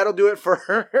 all right, that'll do it for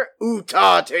her.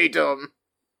 Uta Tatum.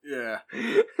 Yeah.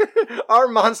 Our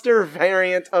monster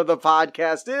variant of the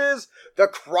podcast is the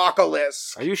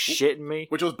Crocolis. Are you shitting me?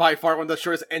 Which was by far one of the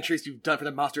shortest entries you've done for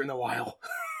the monster in a while.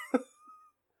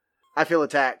 I feel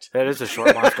attacked. That is a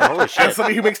short monster. Holy As shit.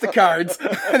 somebody who makes the cards,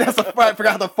 and I forgot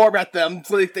how to format them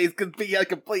so they could be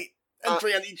complete.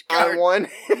 entry on each card. On one.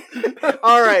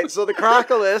 All right, so the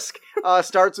Crocolisk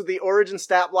starts with the origin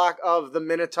stat block of the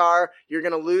Minotaur. You're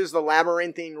going to lose the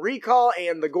Labyrinthine Recall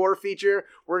and the Gore feature.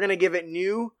 We're going to give it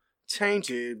new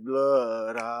tainted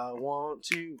blood. I want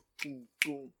to...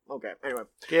 Okay, anyway.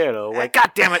 Get away.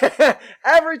 God damn it.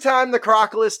 Every time the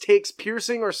Crocolisk takes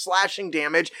piercing or slashing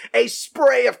damage, a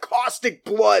spray of caustic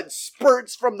blood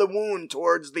spurts from the wound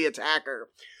towards the attacker.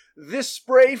 This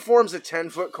spray forms a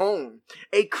 10-foot cone.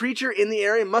 A creature in the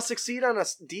area must succeed on a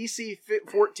DC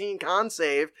 14 con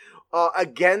save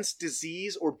against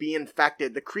disease or be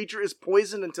infected. The creature is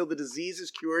poisoned until the disease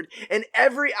is cured, and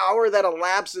every hour that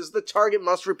elapses, the target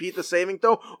must repeat the saving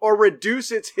throw or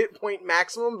reduce its hit point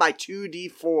maximum by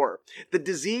 2d4. The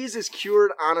disease is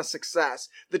cured on a success.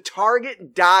 The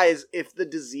target dies if the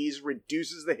disease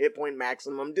reduces the hit point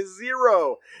maximum to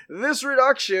 0. This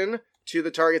reduction to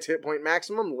the target's hit point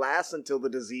maximum lasts until the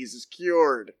disease is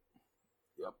cured.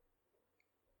 Yep.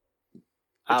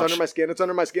 It's under my skin, it's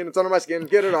under my skin, it's under my skin.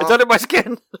 Get it off. It's under my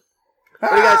skin. What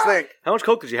do you guys think? How much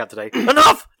coke did you have today?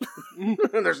 Enough!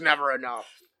 There's never enough.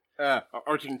 Are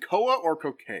you taking Koa or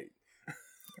cocaine?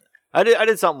 I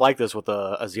did something like this with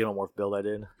a xenomorph build I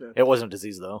did. Yeah. It wasn't a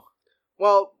disease, though.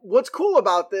 Well, what's cool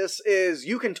about this is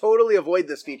you can totally avoid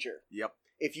this feature Yep.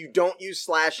 if you don't use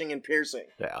slashing and piercing.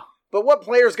 Yeah. But what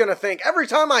player's going to think, every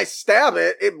time I stab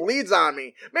it, it bleeds on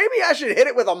me. Maybe I should hit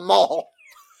it with a maul.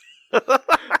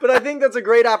 But I think that's a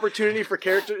great opportunity for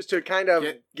characters to kind of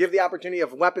give the opportunity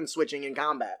of weapon switching in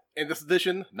combat. In this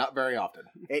edition, not very often.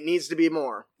 It needs to be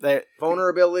more. They,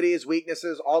 Vulnerabilities,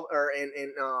 weaknesses, all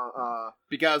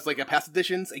Because, like, in past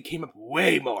editions, it came up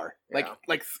way more. Yeah.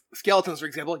 Like skeletons, for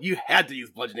example, you had to use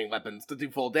bludgeoning weapons to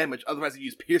do full damage. Otherwise, you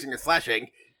use piercing or slashing.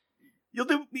 You'll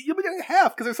be doing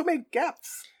half because there's so many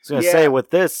gaps. I was going to say, with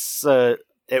this, it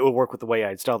would work with the way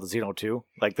I installed the Xeno 2.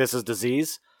 Like, this is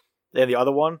disease. And the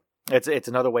other one, it's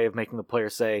another way of making the player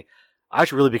say, I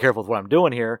should really be careful with what I'm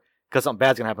doing here, because something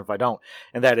bad's going to happen if I don't.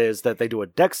 And that is that they do a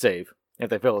dex save. If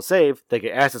they fail a save, they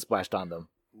get acid splashed on them.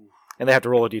 And they have to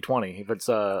roll a d20. If it's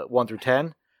 1 through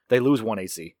 10, they lose 1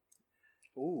 AC.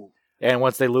 Ooh. And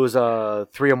once they lose 3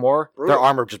 or more, Brutal. their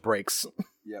armor just breaks.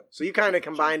 Yep. So you kind of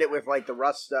combined it with like the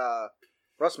rust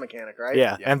mechanic, right?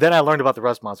 Yeah. Yeah. And then I learned about the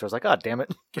rust monster. I was like, oh, damn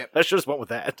it. Yep. I should have just went with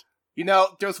that. You know,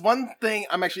 there's one thing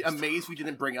I'm actually amazed we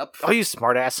didn't bring up. Oh, you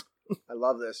smartass. I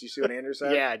love this. You see what Andrew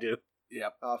said? Yeah, I do.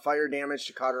 Yep. Fire damage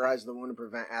to cauterize the wound and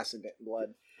prevent acid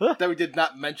blood. That we did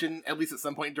not mention, at least at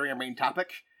some point during our main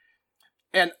topic.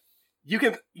 And you'll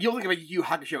think of a Yu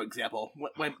Hakusho example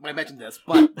when I mentioned this,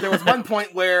 but there was one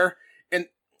point where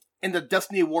in the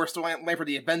Destiny War storyline for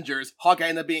the Avengers, Hawkeye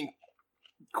ended up being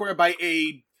cornered by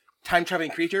a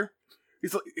time-traveling creature.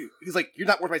 He's like, you're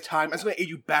not worth my time. I'm just going to aid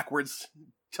you backwards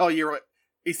till you're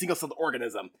a single-celled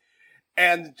organism.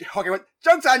 And Hawkeye went,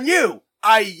 joke's on you!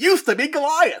 I used to be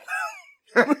Goliath!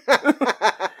 So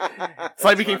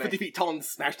I became funny. 50 feet tall and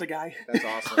smashed the guy. That's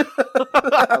awesome.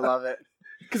 I love it.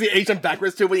 Because he aged him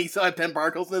backwards too when he still had 10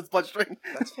 particles in his bloodstream.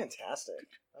 That's fantastic.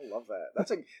 I love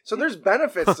that. So there's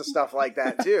benefits to stuff like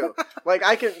that too. Like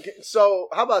so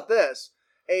how about this?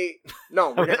 We're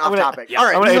getting off topic. Yeah, All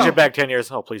right. I'm going to age so- it back 10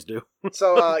 years. Oh, please do.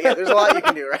 So, there's a lot you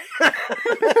can do,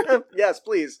 right? Yes,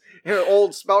 please. You're an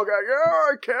old spell guy. Yeah,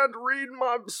 I can't read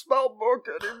my spell book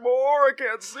anymore. I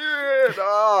can't see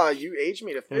it. You aged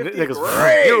me to 50. He goes,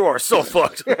 Great. you are so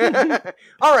fucked.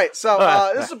 All right,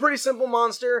 so this is a pretty simple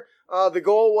monster. The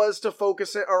goal was to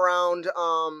focus it around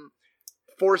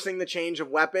forcing the change of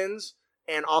weapons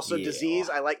and also disease.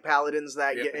 I like paladins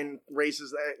that get in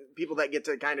races, people that get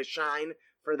to kind of shine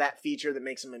for that feature that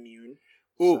makes them immune.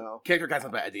 Ooh, So- character guy's not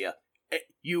a bad idea.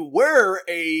 You were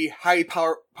a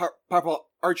powerful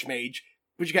archmage,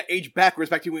 but you got aged backwards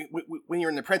back to when you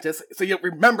were an apprentice, so you don't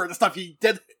remember the stuff you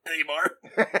did anymore.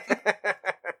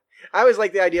 I always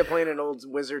like the idea of playing an old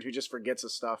wizard who just forgets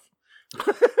his stuff.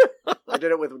 I did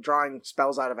it with drawing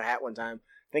spells out of a hat one time.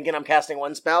 Thinking I'm casting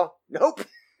one spell? Nope.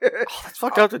 That's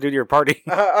fucked up to do to your party.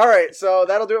 All right, so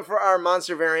that'll do it for our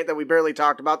monster variant that we barely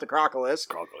talked about, the Crocolisk.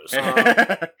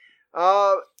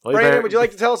 Brandon, would you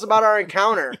like to tell us about our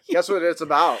encounter? Guess what it's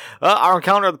about? Our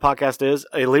encounter of the podcast is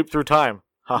A Leap Through Time.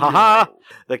 Ha ha ha!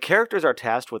 The characters are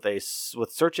tasked with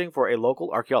searching for a local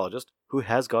archaeologist who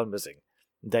has gone missing.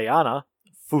 Diana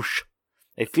Fouche,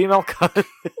 a female...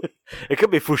 it could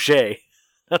be Fouché.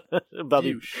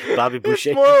 Bobby It's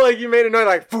Boucher. more like you made a noise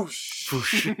like foosh.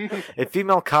 Fouche. A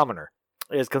female commoner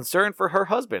is concerned for her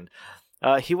husband.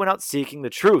 He went out seeking the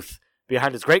truth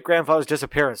behind his great-grandfather's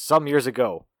disappearance some years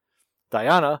ago.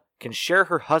 Diana can share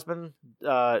her husband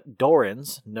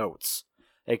Doran's notes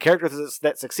A character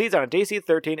that succeeds on a DC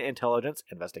 13 intelligence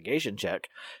investigation check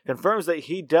confirms that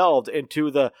he delved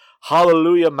into the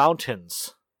Hallelujah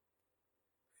Mountains.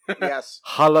 Yes.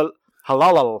 Hallelujah.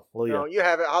 No, you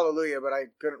have it, hallelujah, but I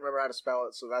couldn't remember how to spell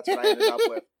it, so that's what I ended up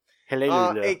with.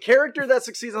 A character that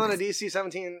succeeds on a DC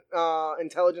 17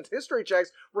 intelligence history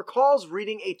checks recalls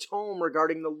reading a tome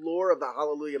regarding the lore of the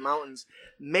Hallelujah Mountains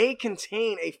may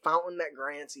contain a fountain that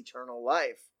grants eternal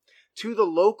life. To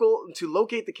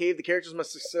locate the cave, the characters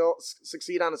must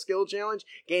succeed on a skill challenge,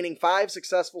 gaining 5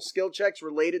 successful skill checks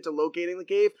related to locating the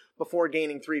cave before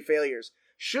gaining 3 failures.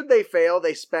 Should they fail,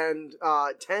 they spend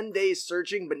 10 days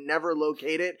searching but never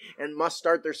locate it and must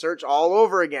start their search all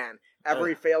over again.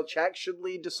 Every failed check should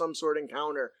lead to some sort of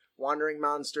encounter, wandering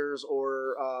monsters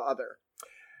or other.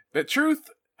 The truth,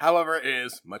 however,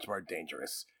 is much more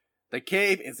dangerous. The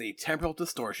cave is a temporal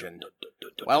distortion.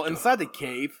 While inside the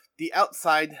cave, the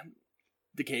outside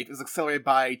the cave is accelerated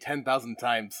by 10,000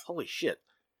 times. Holy shit.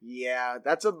 Yeah,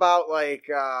 that's about like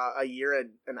a year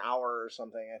an hour or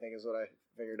something, I think is what I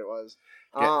figured it was.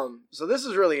 Yeah. So this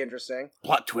is really interesting.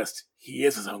 Plot twist. He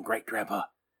is his own great-grandpa.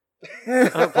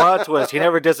 Plot twist. He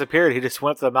never disappeared. He just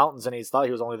went to the mountains and he thought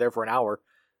he was only there for an hour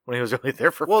when he was really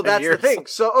there for 5 that's years. the thing.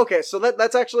 So, okay, so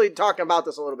let's actually talk about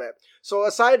this a little bit. So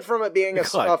aside from it being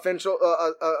essentially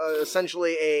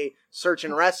a search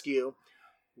and rescue,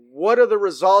 what are the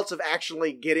results of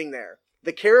actually getting there?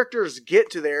 The characters get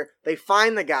to there, they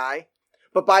find the guy,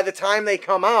 but by the time they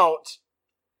come out,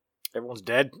 everyone's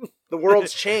dead. The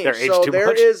world's changed. So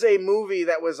there is a movie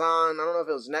that was on, I don't know if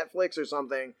it was Netflix or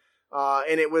something,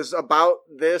 and it was about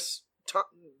this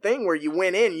thing where you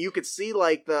went in, you could see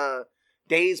like the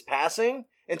days passing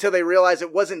until they realized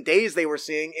it wasn't days they were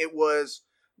seeing, it was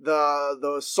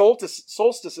the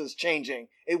solstices changing.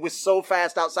 It was so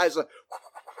fast outside, so,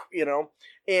 you know.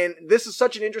 And this is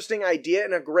such an interesting idea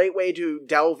and a great way to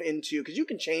delve into, because you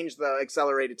can change the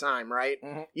accelerated time, right?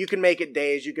 Mm-hmm. You can make it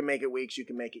days, you can make it weeks, you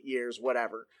can make it years,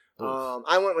 whatever.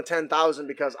 I went with 10,000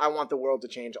 because I want the world to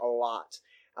change a lot.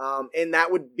 And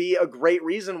that would be a great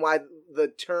reason why the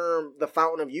term the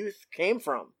Fountain of Youth came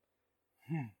from.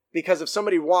 Because if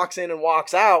somebody walks in and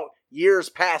walks out, years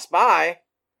pass by.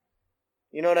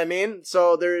 You know what I mean?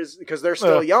 So because they're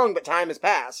still young, but time has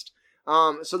passed.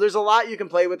 So there's a lot you can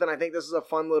play with, and I think this is a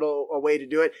fun little way to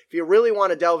do it. If you really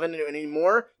want to delve into it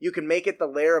anymore, you can make it the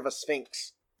lair of a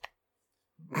sphinx.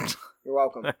 You're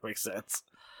welcome. That makes sense.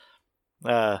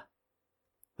 The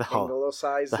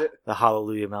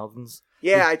Hallelujah Mountains.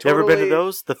 Yeah, I totally... Never been to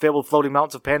those? The fabled floating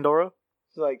mountains of Pandora?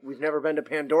 Like, we've never been to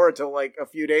Pandora till, like, a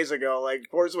few days ago. Like, of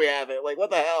course we have it. Like, what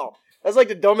the hell? That's, like,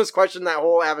 the dumbest question in that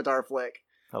whole Avatar flick.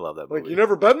 I love that movie. Like, you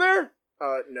never been there?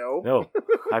 No. No,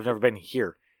 I've never been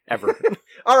here. Ever.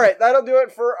 All right, that'll do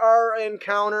it for our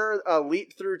encounter,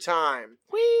 Leap Through Time.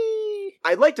 Whee!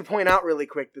 I'd like to point out really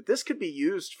quick that this could be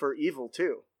used for evil,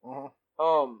 too.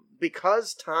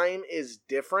 Because time is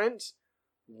different,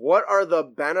 what are the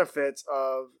benefits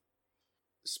of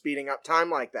speeding up time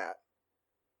like that?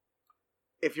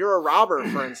 If you're a robber,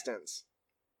 for instance,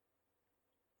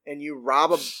 and you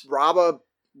rob a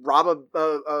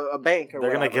bank, or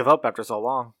they're going to give up after so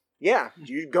long. Yeah,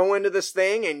 you go into this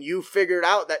thing and you figured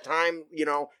out that time,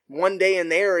 one day in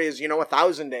there is,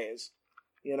 1,000 days,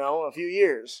 a few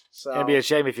years. So it'd be a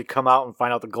shame if you come out and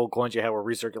find out the gold coins you had were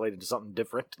recirculated to something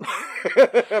different.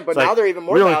 But now they're even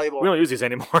more valuable. We don't use these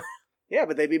anymore. Yeah,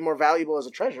 but they'd be more valuable as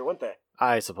a treasure, wouldn't they?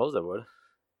 I suppose they would.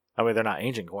 I mean, they're not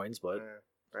ancient coins, but...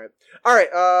 Right. All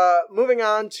right, moving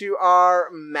on to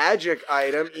our magic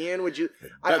item. Ian, would you...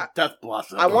 Death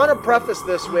Blossom. I want to preface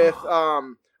this with...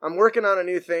 I'm working on a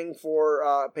new thing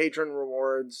for patron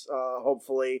rewards,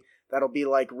 hopefully. That'll be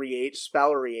like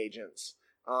spell reagents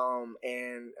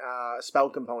and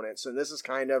spell components. And this is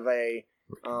kind of a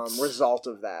result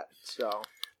of that. So,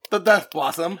 the Death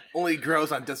Blossom only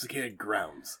grows on desiccated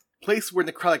grounds. Place where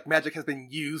necrotic magic has been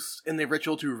used in the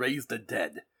ritual to raise the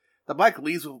dead. The black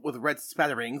leaves with red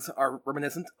spatterings are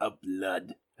reminiscent of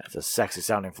blood. That's a sexy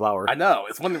sounding flower. I know,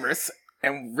 it's wondrous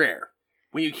and rare.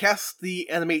 When you cast the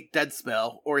Animate Dead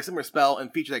spell, or a similar spell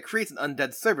and feature that creates an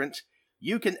undead servant,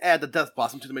 you can add the Death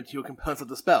Blossom to the material components of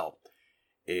the spell.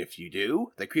 If you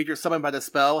do, the creature summoned by the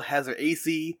spell has their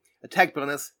AC, attack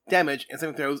bonus, damage, and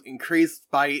saving throws increased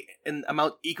by an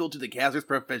amount equal to the caster's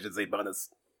proficiency bonus.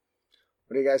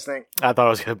 What do you guys think? I thought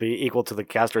it was going to be equal to the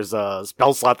caster's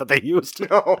spell slot that they used.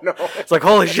 No. It's like,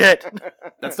 holy shit.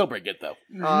 That's still pretty good, though.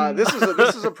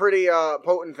 This is a pretty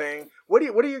potent thing. What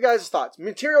are you guys' thoughts?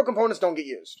 Material components don't get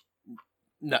used.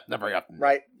 No, not very often.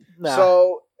 Right? Nah.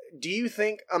 So, do you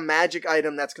think a magic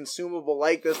item that's consumable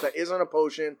like this, that isn't a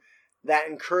potion, that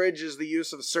encourages the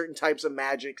use of certain types of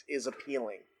magic, is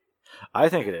appealing? I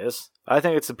think it is. I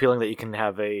think it's appealing that you can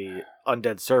have a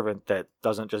undead servant that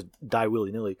doesn't just die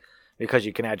willy-nilly because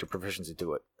you can add your proficiency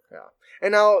to it. Yeah.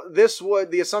 And now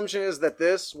the assumption is that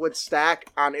this would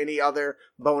stack on any other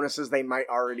bonuses they might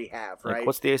already have, right? Like,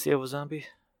 what's the AC of a zombie?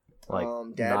 Like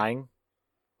dead. 9?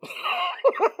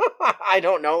 I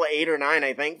don't know, 8 or 9,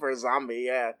 I think, for a zombie,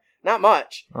 yeah. Not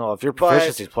much. Oh, if your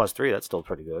proficiency is +3, that's still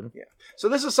pretty good. Yeah. So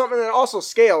this is something that also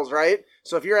scales, right?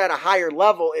 So if you're at a higher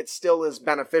level, it still is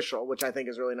beneficial, which I think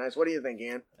is really nice. What do you think,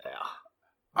 Ian? Yeah.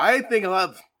 I think a lot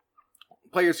of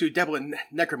players who dabble in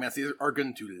necromancy are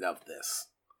going to love this.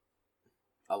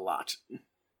 A lot.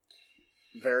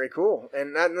 Very cool.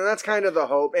 And that's kind of the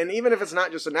hope. And even if it's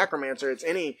not just a necromancer, it's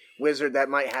any wizard that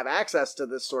might have access to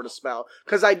this sort of spell.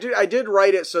 Because I did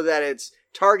write it so that it's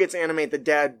targets animate the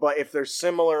dead, but if there's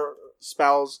similar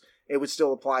spells, it would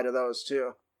still apply to those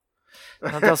too.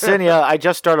 Now, Delcinia, I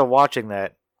just started watching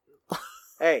that.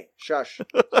 Hey, shush.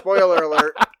 Spoiler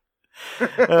alert.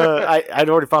 I'd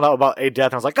already found out about a death,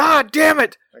 and I was like, God damn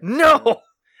it! No!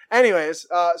 Anyways,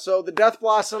 so the Death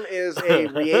Blossom is a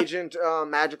reagent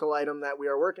magical item that we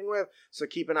are working with, so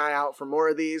keep an eye out for more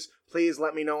of these. Please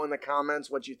let me know in the comments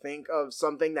what you think of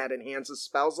something that enhances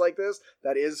spells like this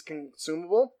that is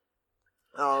consumable,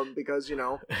 because, you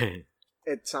know,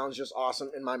 it sounds just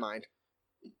awesome in my mind.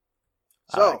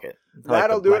 So, I like it. I like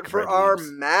that'll the do black it for and red our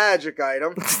memes. magic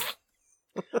item.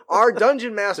 Our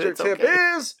Dungeon Master It's tip okay.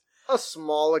 is a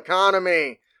small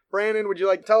economy. Brandon, would you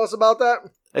like to tell us about that?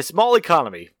 A small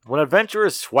economy. When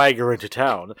adventurers swagger into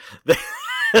town,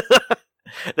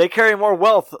 they carry more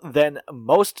wealth than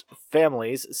most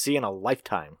families see in a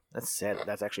lifetime. That's sad.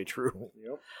 That's actually true.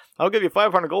 Yep. I'll give you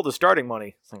 500 gold as starting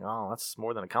money. It's like, oh, that's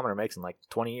more than a commoner makes in like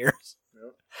 20 years.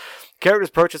 Yep. Characters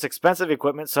purchase expensive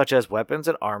equipment such as weapons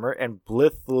and armor and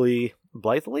blithely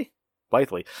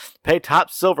pay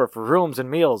top silver for rooms and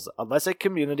meals unless a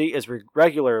community is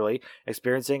regularly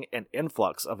experiencing an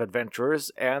influx of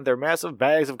adventurers and their massive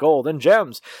bags of gold and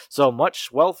gems. So much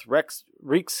wealth wreaks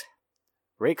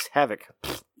havoc.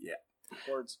 Yeah.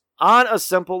 Words. On a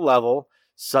simple level,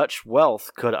 such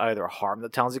wealth could either harm the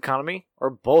town's economy or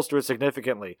bolster it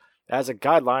significantly. As a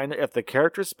guideline, if the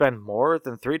characters spend more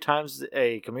than 3 times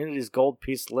a community's gold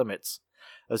piece limits,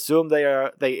 assume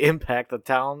they impact the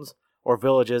town's or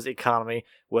village's economy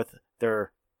with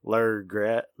their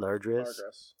largris.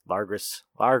 Basically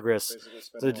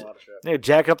spending a lot of shit. They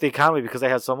jack up the economy because they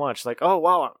had so much. Like, oh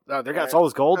wow, they got Right. all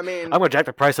this gold. I mean- I'm gonna jack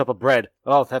the price up of bread.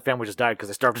 Oh, that family just died because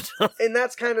they starved to death. And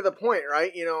that's kind of the point,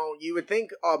 right? You know, you would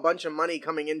think a bunch of money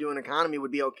coming into an economy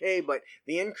would be okay, but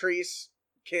the increase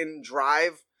can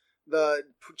drive the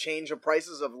change of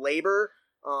prices of labor,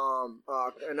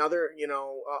 and other, you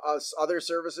know, other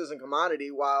services and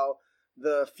commodity, while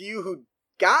the few who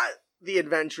got the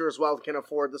adventurer's wealth can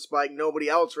afford the spike, nobody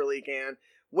else really can,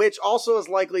 which also is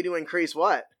likely to increase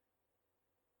what?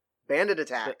 Bandit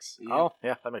attacks. Oh,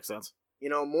 yeah, that makes sense. You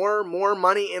know, more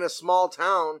money in a small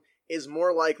town is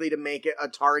more likely to make it a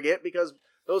target because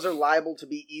those are liable to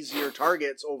be easier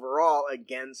targets overall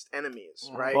against enemies,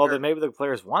 right? Well, then maybe the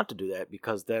players want to do that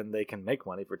because then they can make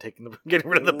money for getting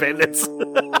rid of the bandits.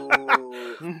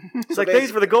 It's like, thanks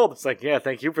for the gold. It's like, yeah,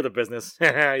 thank you for the business.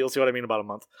 You'll see what I mean about a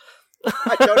month.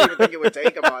 I don't even think it would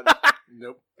take a month.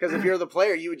 Nope. Because if you're the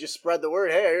player, you would just spread the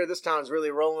word. Hey, here, this town's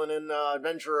really rolling in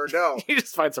adventurer dough. You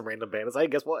just find some random bandits. Hey,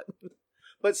 guess what?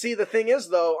 But see, the thing is,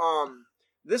 though,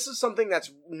 this is something that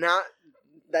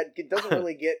doesn't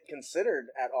really get considered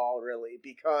at all, really,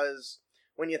 because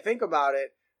when you think about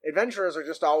it, adventurers are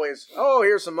just always, oh,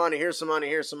 here's some money, here's some money,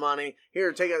 here's some money.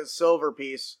 Here, take a silver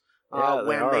piece. Yeah,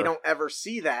 when are. they don't ever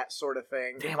see that sort of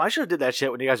thing. Damn, I should have did that shit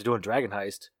when you guys were doing Dragon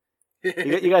Heist.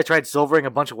 You guys tried silvering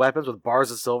a bunch of weapons with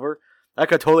bars of silver. I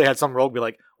could have totally had some rogue be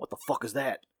like, what the fuck is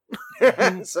that?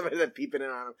 Somebody that peeping in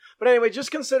on them. But anyway,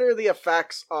 just consider the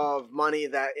effects of money,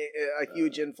 that a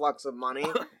huge influx of money.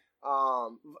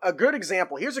 A good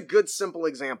example. Here's a good simple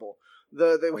example.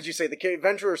 What'd you say? The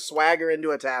adventurers swagger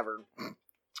into a tavern,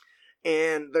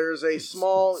 and there's a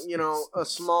small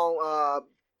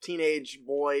teenage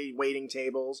boy waiting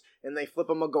tables, and they flip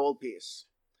him a gold piece.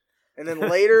 And then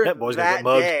later That boy's gonna that get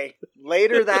mugged. day,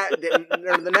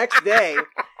 or the next day,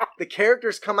 the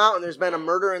characters come out and there's been a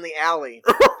murder in the alley,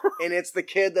 and it's the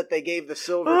kid that they gave the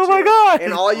silver Oh to. my God!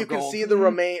 And all you can Gold. see the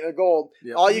gold.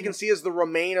 Yep. All you can see is the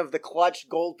remain of the clutched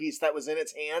gold piece that was in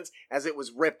its hands as it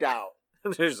was ripped out.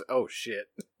 There's, oh shit.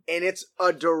 And it's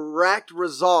a direct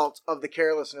result of the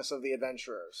carelessness of the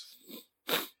adventurers.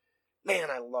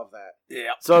 Man, I love that.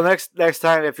 Yeah. So next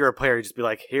time, if you're a player, you just be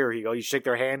like, here you go. You shake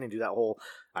their hand and do that whole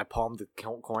I palmed the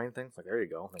coin thing. It's like, there you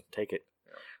go. Like, take it.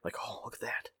 Like, oh, look at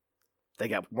that. they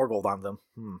got more gold on them.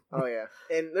 Oh, yeah.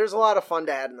 And there's a lot of fun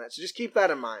to add in that, so just keep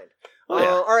that in mind. Oh, yeah.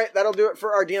 All right, that'll do it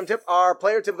for our DM tip. Our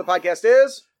player tip of the podcast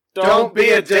is... Don't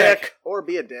be a dick. Or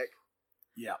be a dick.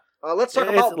 Yeah. Let's talk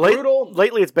about brutal...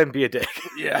 Lately, it's been be a dick.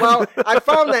 Yeah. Well, I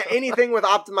found that anything with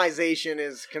optimization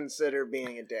is considered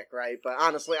being a dick, right? But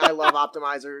honestly, I love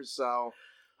optimizers, so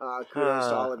kudos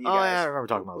to all of you guys. Oh, yeah, I remember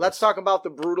talking about Let's this. talk about the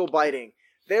brutal biting.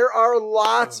 There are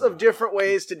lots of different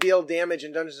ways to deal damage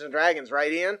in Dungeons & Dragons,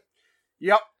 right, Ian?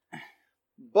 Yep.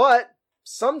 But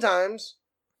sometimes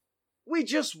we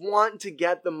just want to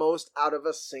get the most out of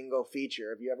a single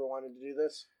feature. Have you ever wanted to do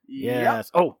this?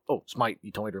 Yes. Yep. Oh, Smite,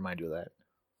 you told me to remind you of that.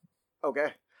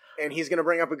 Okay. And he's going to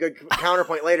bring up a good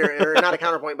counterpoint later, or not a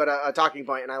counterpoint, but a talking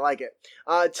point, and I like it.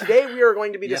 Today we are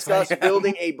going to be Yes, I discussing am.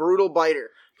 building a brutal biter.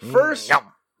 First,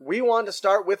 Yum. we want to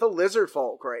start with a lizard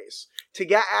folk race to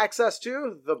get access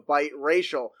to the bite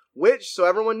racial, which, so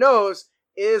everyone knows,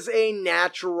 is a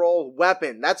natural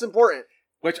weapon. That's important.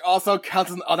 Which also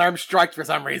counts as an unarmed strike for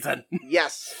some reason.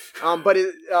 Yes, but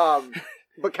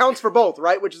counts for both,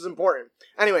 right? Which is important.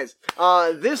 Anyways,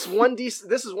 this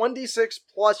is 1d6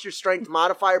 plus your strength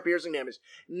modifier, piercing damage.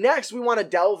 Next, we want to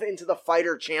delve into the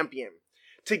fighter champion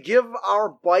to give our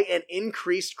bite an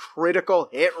increased critical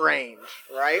hit range,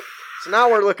 right? So now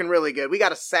we're looking really good. We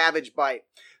got a savage bite.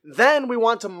 Then we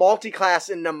want to multi-class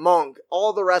into monk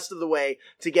all the rest of the way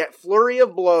to get flurry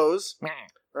of blows,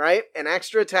 right? An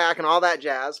extra attack and all that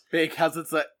jazz. Because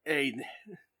it's a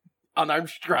unarmed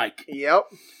strike. Yep.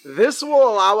 This will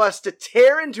allow us to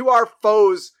tear into our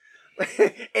foes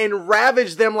and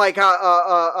ravage them like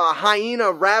a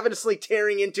hyena ravenously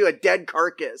tearing into a dead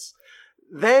carcass.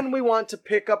 Then we want to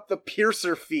pick up the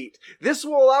Piercer feat. This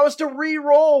will allow us to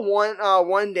re-roll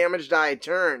one damage die a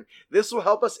turn. This will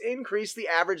help us increase the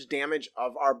average damage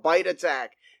of our bite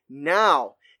attack.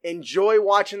 Now, enjoy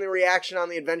watching the reaction on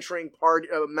the adventuring party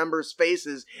members'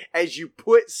 faces as you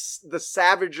put the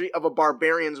savagery of a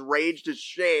barbarian's rage to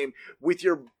shame with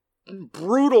your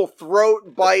brutal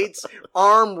throat bites,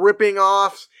 arm ripping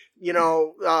off,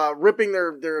 ripping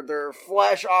their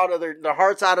flesh out of their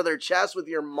hearts out of their chest with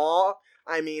your maw.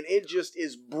 I mean, it just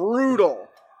is brutal.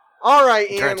 All right,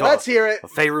 Ian, let's hear it. A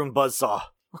Faerun buzzsaw.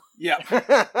 Yep.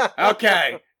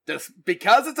 Okay.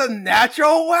 Because it's a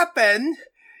natural weapon,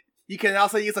 you can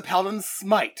also use a Paladin's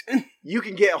Smite. You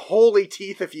can get holy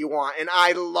teeth if you want, and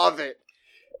I love it.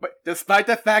 But despite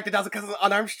the fact it doesn't count as an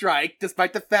unarmed strike,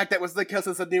 despite the fact that was the case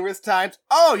of numerous times,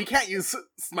 you can't use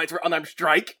Smites for unarmed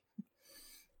strike.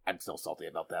 I'm still salty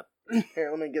about that. Here,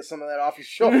 let me get some of that off your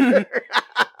shoulder.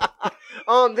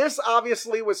 This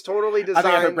obviously was totally I designed.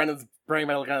 think I heard Brendan's brain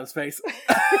metal on his face.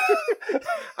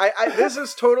 This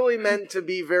is totally meant to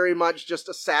be very much just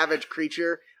a savage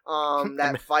creature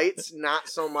that fights, not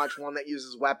so much one that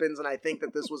uses weapons. And I think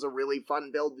that this was a really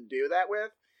fun build to do that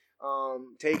with.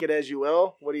 Take it as you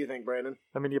will. What do you think, Brandon?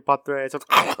 I mean, you bought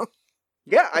the...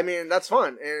 Yeah, I mean, that's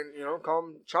fun. And, call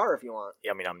him Char if you want.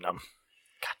 Yummy num num.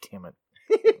 God damn it.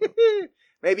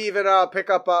 Maybe even pick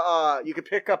up you could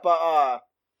pick up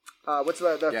what's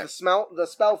the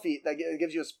spell feat that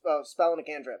gives you a spell and a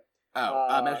cantrip.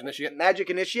 Magic Initiate. Magic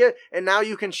Initiate, and now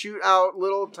you can shoot out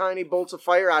little tiny bolts of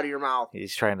fire out of your mouth.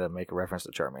 He's trying to make a reference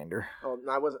to Charmander. Oh,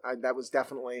 that was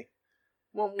definitely.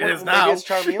 Well, it is maybe now. it's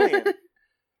Charmeleon.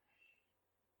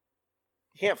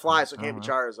 He can't fly, so it can't be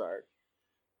Charizard.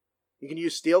 You can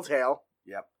use Steel Tail.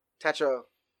 Yep. Attach a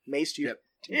mace to your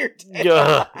tail.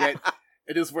 Yeah.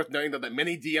 It is worth noting, though, that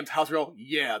many DMs house rule,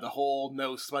 the whole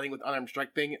no smiting with unarmed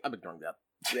strike thing, I'm ignoring that.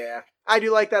 Yeah. I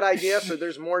do like that idea, so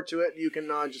there's more to it. You can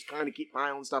just kind of keep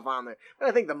piling stuff on there. But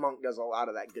I think the monk does a lot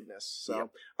of that goodness. So,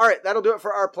 All right, that'll do it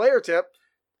for our player tip.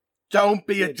 Don't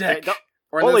be a dick.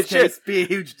 Or in Holy this case, shit. be a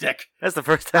huge dick. That's the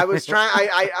first time. I was trying.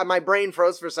 I my brain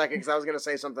froze for a second because I was going to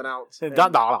say something else. And he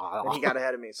got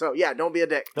ahead of me. So yeah, don't be a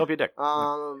dick. Don't be a dick.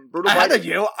 Brutal Ahead bite. of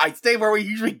you, I stay where we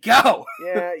usually go.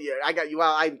 Yeah, I got you.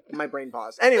 Well, my brain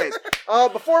paused. Anyways,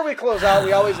 before we close out,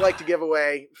 we always like to give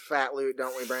away fat loot,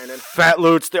 don't we, Brandon? Fat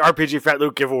Loot's the RPG Fat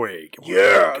Loot giveaway.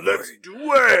 Yeah, let's do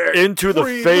it. Into the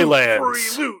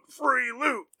Phalanx. Free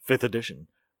loot. 5th edition.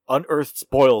 Unearthed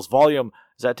Spoils. Volume.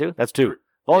 Is that 2? That's 2.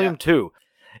 Volume 2.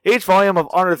 Each volume of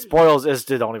Unearthed Spoils is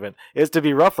to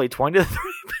be roughly 20 to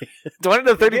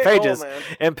 30 pages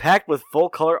and packed with full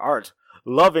color art,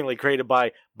 lovingly created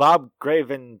by Bob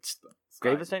Gravenstein,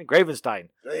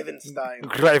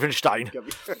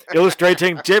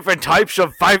 illustrating different types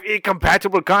of 5e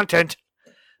compatible content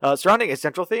surrounding a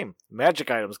central theme: magic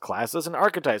items, classes and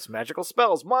archetypes, magical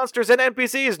spells, monsters and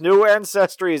NPCs, new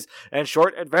ancestries, and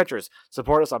short adventures.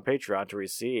 Support us on Patreon to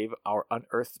receive our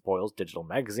Unearthed Spoils digital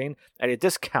magazine at a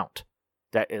discount.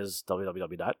 That is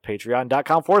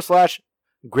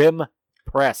www.patreon.com/Grim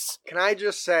Press. Can I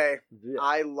just say, Yeah.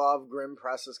 I love Grim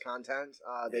Press's content.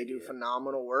 They do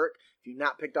phenomenal work. If you've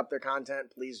not picked up their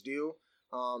content, please do.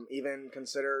 Even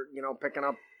consider, picking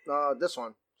up this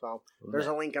one. So there's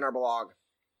a link in our blog.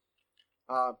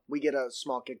 We get a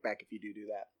small kickback if you do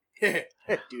that.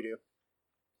 Do.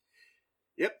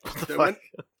 Yep.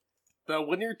 The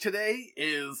winner today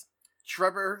is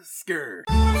Trevor Skur.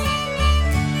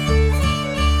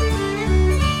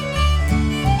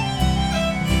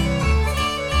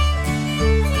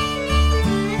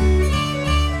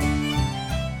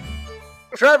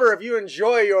 Trevor, if you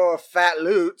enjoy your fat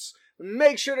loots,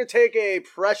 make sure to take a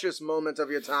precious moment of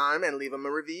your time and leave him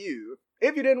a review.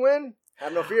 If you didn't win,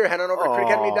 have no fear. Head on over to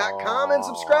critacademy.com and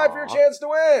subscribe for your chance to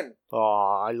win.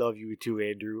 Aw, I love you too,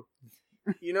 Andrew.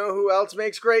 You know who else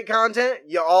makes great content?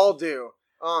 You all do.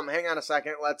 Hang on a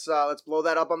second. Let's blow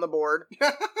that up on the board.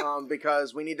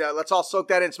 Because we need to. Let's all soak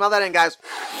that in. Smell that in, guys.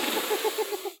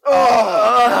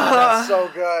 Oh, that's so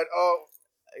good. Oh,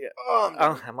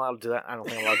 I'm allowed to do that. I don't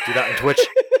think I'm allowed to do that on Twitch.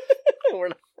 we're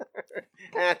not.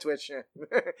 Twitch.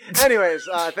 Anyways,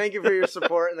 thank you for your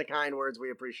support and the kind words.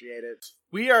 We appreciate it.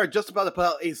 We are just about to put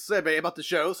out a survey about the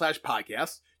show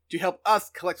 /podcast to help us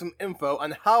collect some info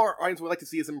on how our audience would like to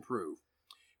see us improve.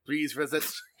 Please visit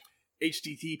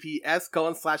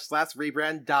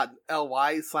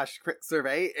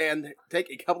https://rebrand.ly/crit-survey and take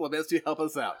a couple of minutes to help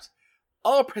us out.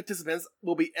 All participants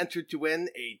will be entered to win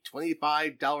a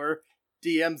 $25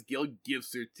 DM's Guild gift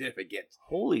certificate.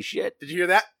 Holy shit. Did you hear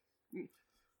that?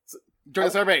 Join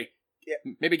the survey. Yeah.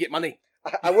 Maybe get money.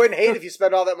 I wouldn't hate if you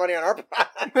spent all that money on our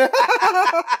product.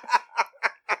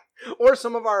 Or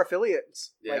some of our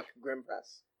affiliates, like Grim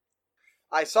Press.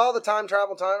 I saw the time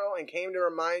travel tunnel and came to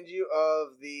remind you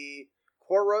of the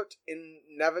Korot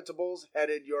Inevitables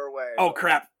headed your way. Oh,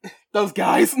 crap. Those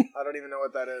guys. I don't even know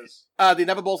what that is. The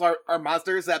Inevitables are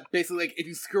monsters that basically, like, if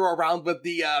you screw around with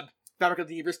the fabric of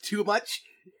the universe too much,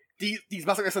 these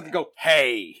monsters are something to go,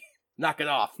 hey, knock it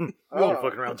off. We're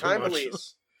fucking around too Time much.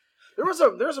 Police. There was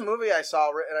a movie I saw,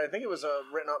 and I think it was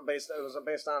based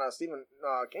on a Stephen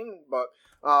King book.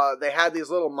 They had these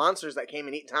little monsters that came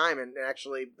and eat time, and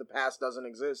actually the past doesn't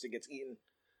exist; it gets eaten.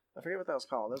 I forget what that was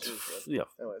called. This was good. Yeah.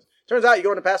 Anyways, turns out you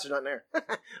go in the past, there's nothing there.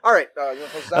 All right, you want to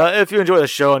post that? If you enjoy the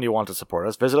show and you want to support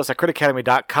us, visit us at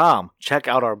critacademy.com. Check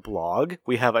out our blog.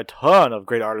 We have a ton of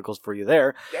great articles for you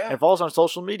there. Yeah. And follow us on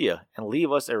social media and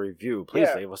leave us a review. Please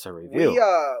leave us a review.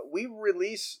 We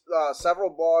release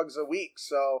several blogs a week,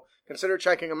 so consider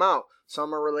checking them out.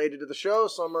 Some are related to the show,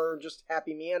 some are just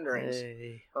happy meanderings.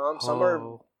 Hey. Some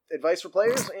are advice for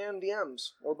players and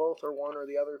DMs, or both, or one or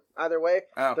the other. Either way,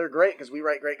 they're great because we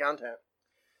write great content.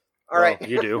 All right,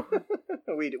 You do.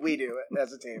 we do it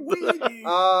as a team.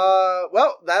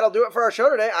 Well, that'll do it for our show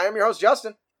today. I am your host,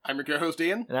 Justin. I'm your co-host,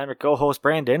 Ian. And I'm your co-host,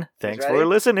 Brandon. Thanks ready? for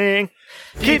listening.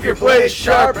 Keep your blades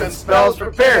sharp and spells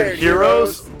prepared,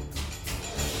 heroes.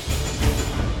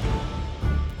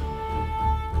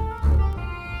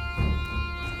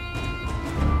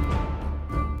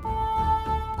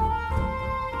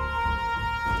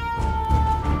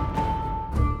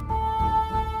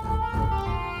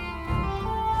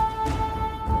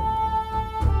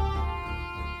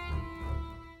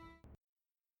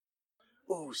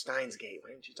 Ooh, Steins Gate.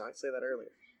 Why didn't you say that earlier?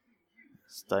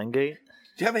 Steingate?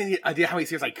 Do you have any idea how many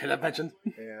series I could have mentioned?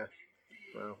 Yeah.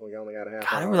 Well, we only got a half. God,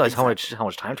 I hour. didn't realize how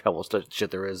much time travel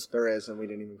shit there is. There is, and we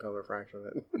didn't even cover a fraction of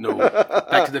it. No.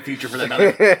 Back to the Future for that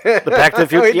matter. The Back to the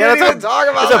Future. We didn't even talk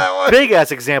about that's that a one. big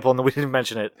ass example, and we didn't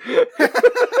mention it.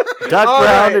 Doc All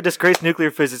Brown, right. a disgraced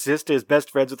nuclear physicist, is best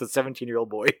friends with a 17-year-old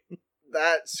boy.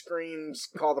 That screams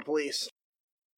call the police.